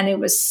down and it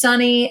was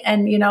sunny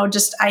and,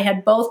 I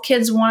had both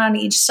kids, one on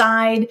each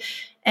side.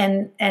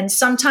 And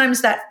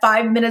sometimes that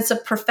 5 minutes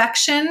of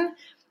perfection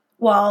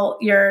while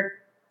you're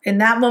in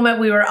that moment,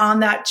 we were on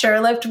that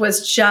chairlift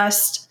was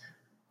just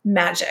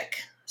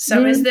magic.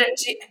 So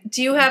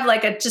do you have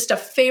like just a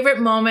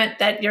favorite moment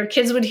that your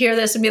kids would hear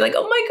this and be like,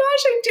 oh my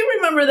gosh, I do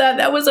remember that.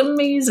 That was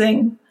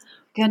amazing.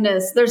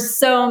 Goodness, there's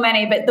so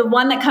many, but the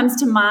one that comes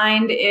to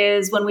mind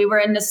is when we were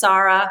in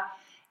Nasara,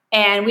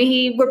 and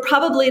we were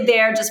probably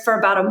there just for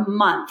about a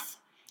month.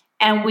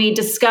 And we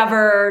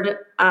discovered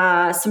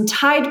some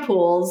tide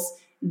pools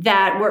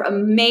that were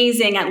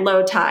amazing at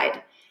low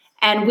tide.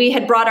 And we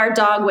had brought our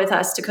dog with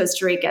us to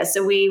Costa Rica.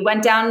 So we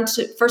went down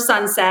for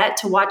sunset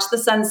to watch the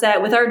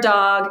sunset with our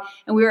dog.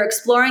 And we were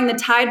exploring the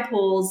tide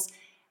pools.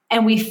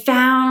 And we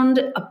found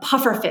a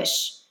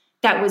pufferfish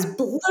that was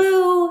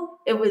blue.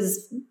 It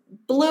was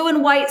blue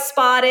and white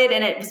spotted,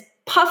 and it was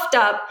puffed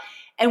up.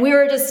 And we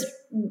were just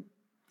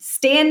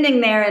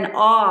standing there in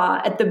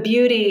awe at the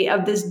beauty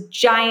of this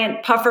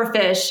giant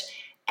pufferfish.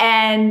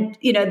 And,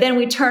 then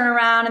we turn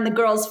around and the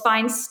girls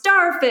find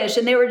starfish,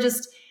 and they were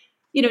just,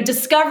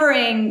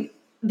 discovering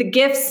the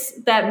gifts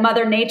that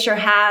Mother Nature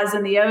has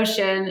in the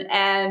ocean,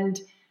 and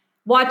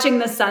watching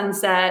the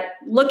sunset,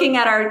 looking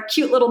at our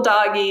cute little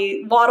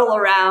doggy waddle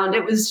around.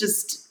 It was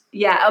just,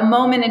 a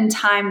moment in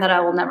time that I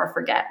will never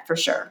forget, for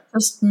sure.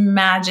 Just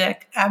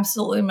magic.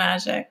 Absolutely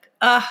magic.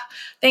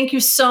 Thank you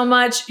so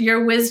much.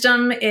 Your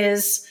wisdom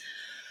is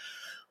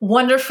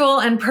wonderful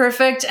and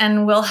perfect,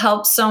 and will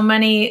help so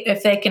many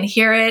if they can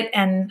hear it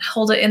and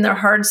hold it in their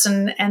hearts.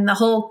 And the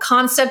whole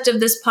concept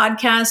of this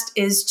podcast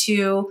is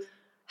to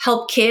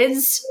help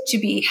kids to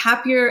be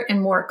happier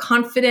and more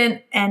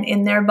confident and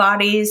in their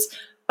bodies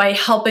by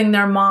helping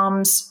their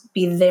moms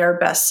be their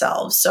best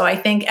selves. So I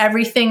think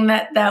everything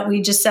that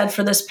we just said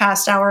for this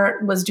past hour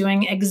was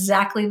doing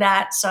exactly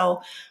that.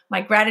 So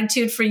my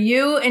gratitude for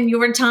you and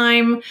your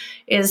time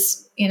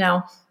is,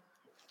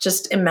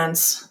 just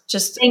immense.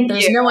 There's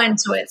no end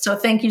to it. So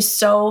thank you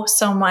so,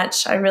 so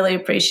much. I really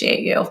appreciate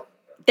you.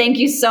 Thank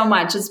you so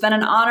much. It's been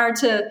an honor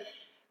to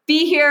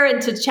be here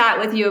and to chat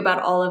with you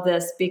about all of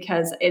this,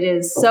 because it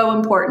is so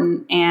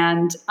important.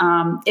 And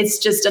it's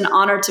just an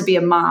honor to be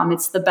a mom.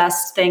 It's the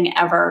best thing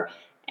ever.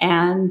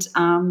 And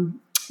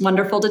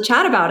wonderful to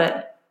chat about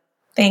it.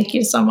 Thank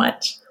you so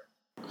much.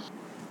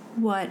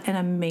 What an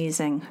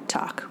amazing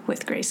talk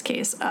with Grace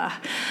Case.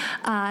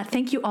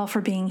 Thank you all for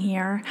being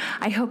here.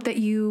 I hope that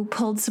you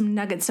pulled some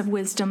nuggets of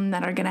wisdom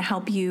that are going to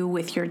help you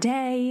with your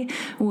day,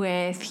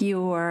 with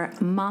your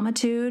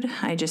momitude.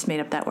 I just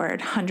made up that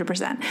word,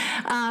 100%.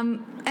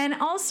 And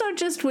also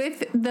just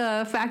with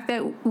the fact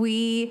that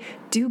we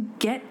do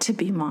get to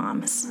be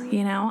moms.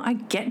 I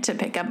get to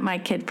pick up my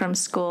kid from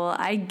school.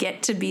 I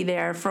get to be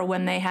there for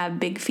when they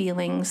have big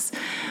feelings.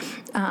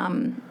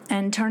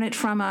 And turn it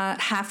from a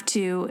have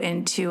to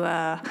into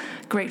a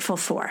grateful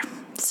for.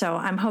 So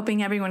I'm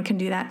hoping everyone can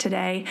do that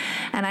today.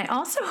 And I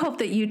also hope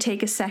that you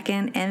take a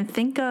second and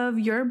think of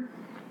your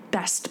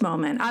best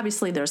moment.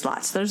 Obviously, there's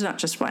lots. There's not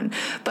just one.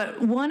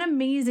 But one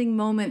amazing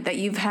moment that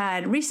you've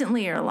had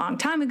recently or a long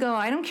time ago,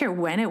 I don't care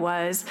when it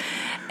was,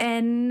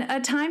 and a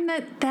time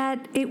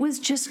that it was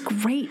just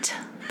great.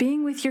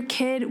 Being with your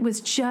kid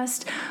was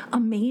just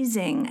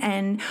amazing.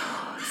 And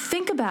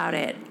think about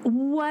it.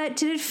 What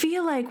did it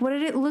feel like? What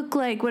did it look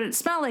like? What did it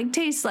smell like,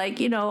 taste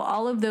like?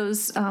 All of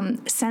those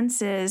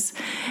senses.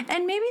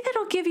 And maybe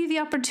that'll give you the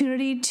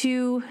opportunity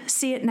to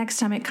see it next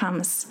time it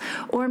comes.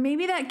 Or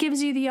maybe that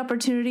gives you the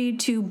opportunity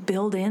to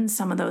build in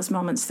some of those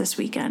moments this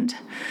weekend.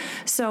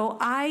 So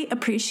I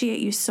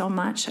appreciate you so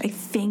much. I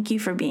thank you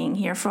for being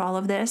here for all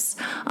of this.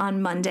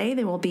 On Monday,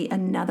 there will be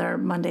another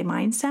Monday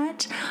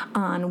Mindset.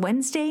 On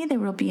Wednesday, there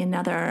will be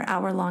another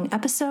hour-long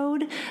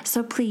episode.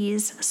 So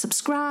please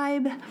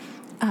subscribe.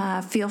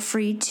 Feel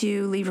free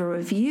to leave a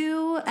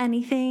review.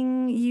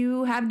 Anything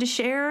you have to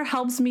share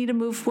helps me to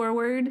move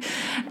forward.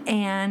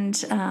 And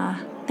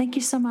thank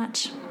you so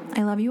much.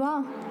 I love you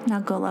all. Now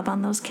go love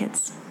on those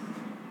kids.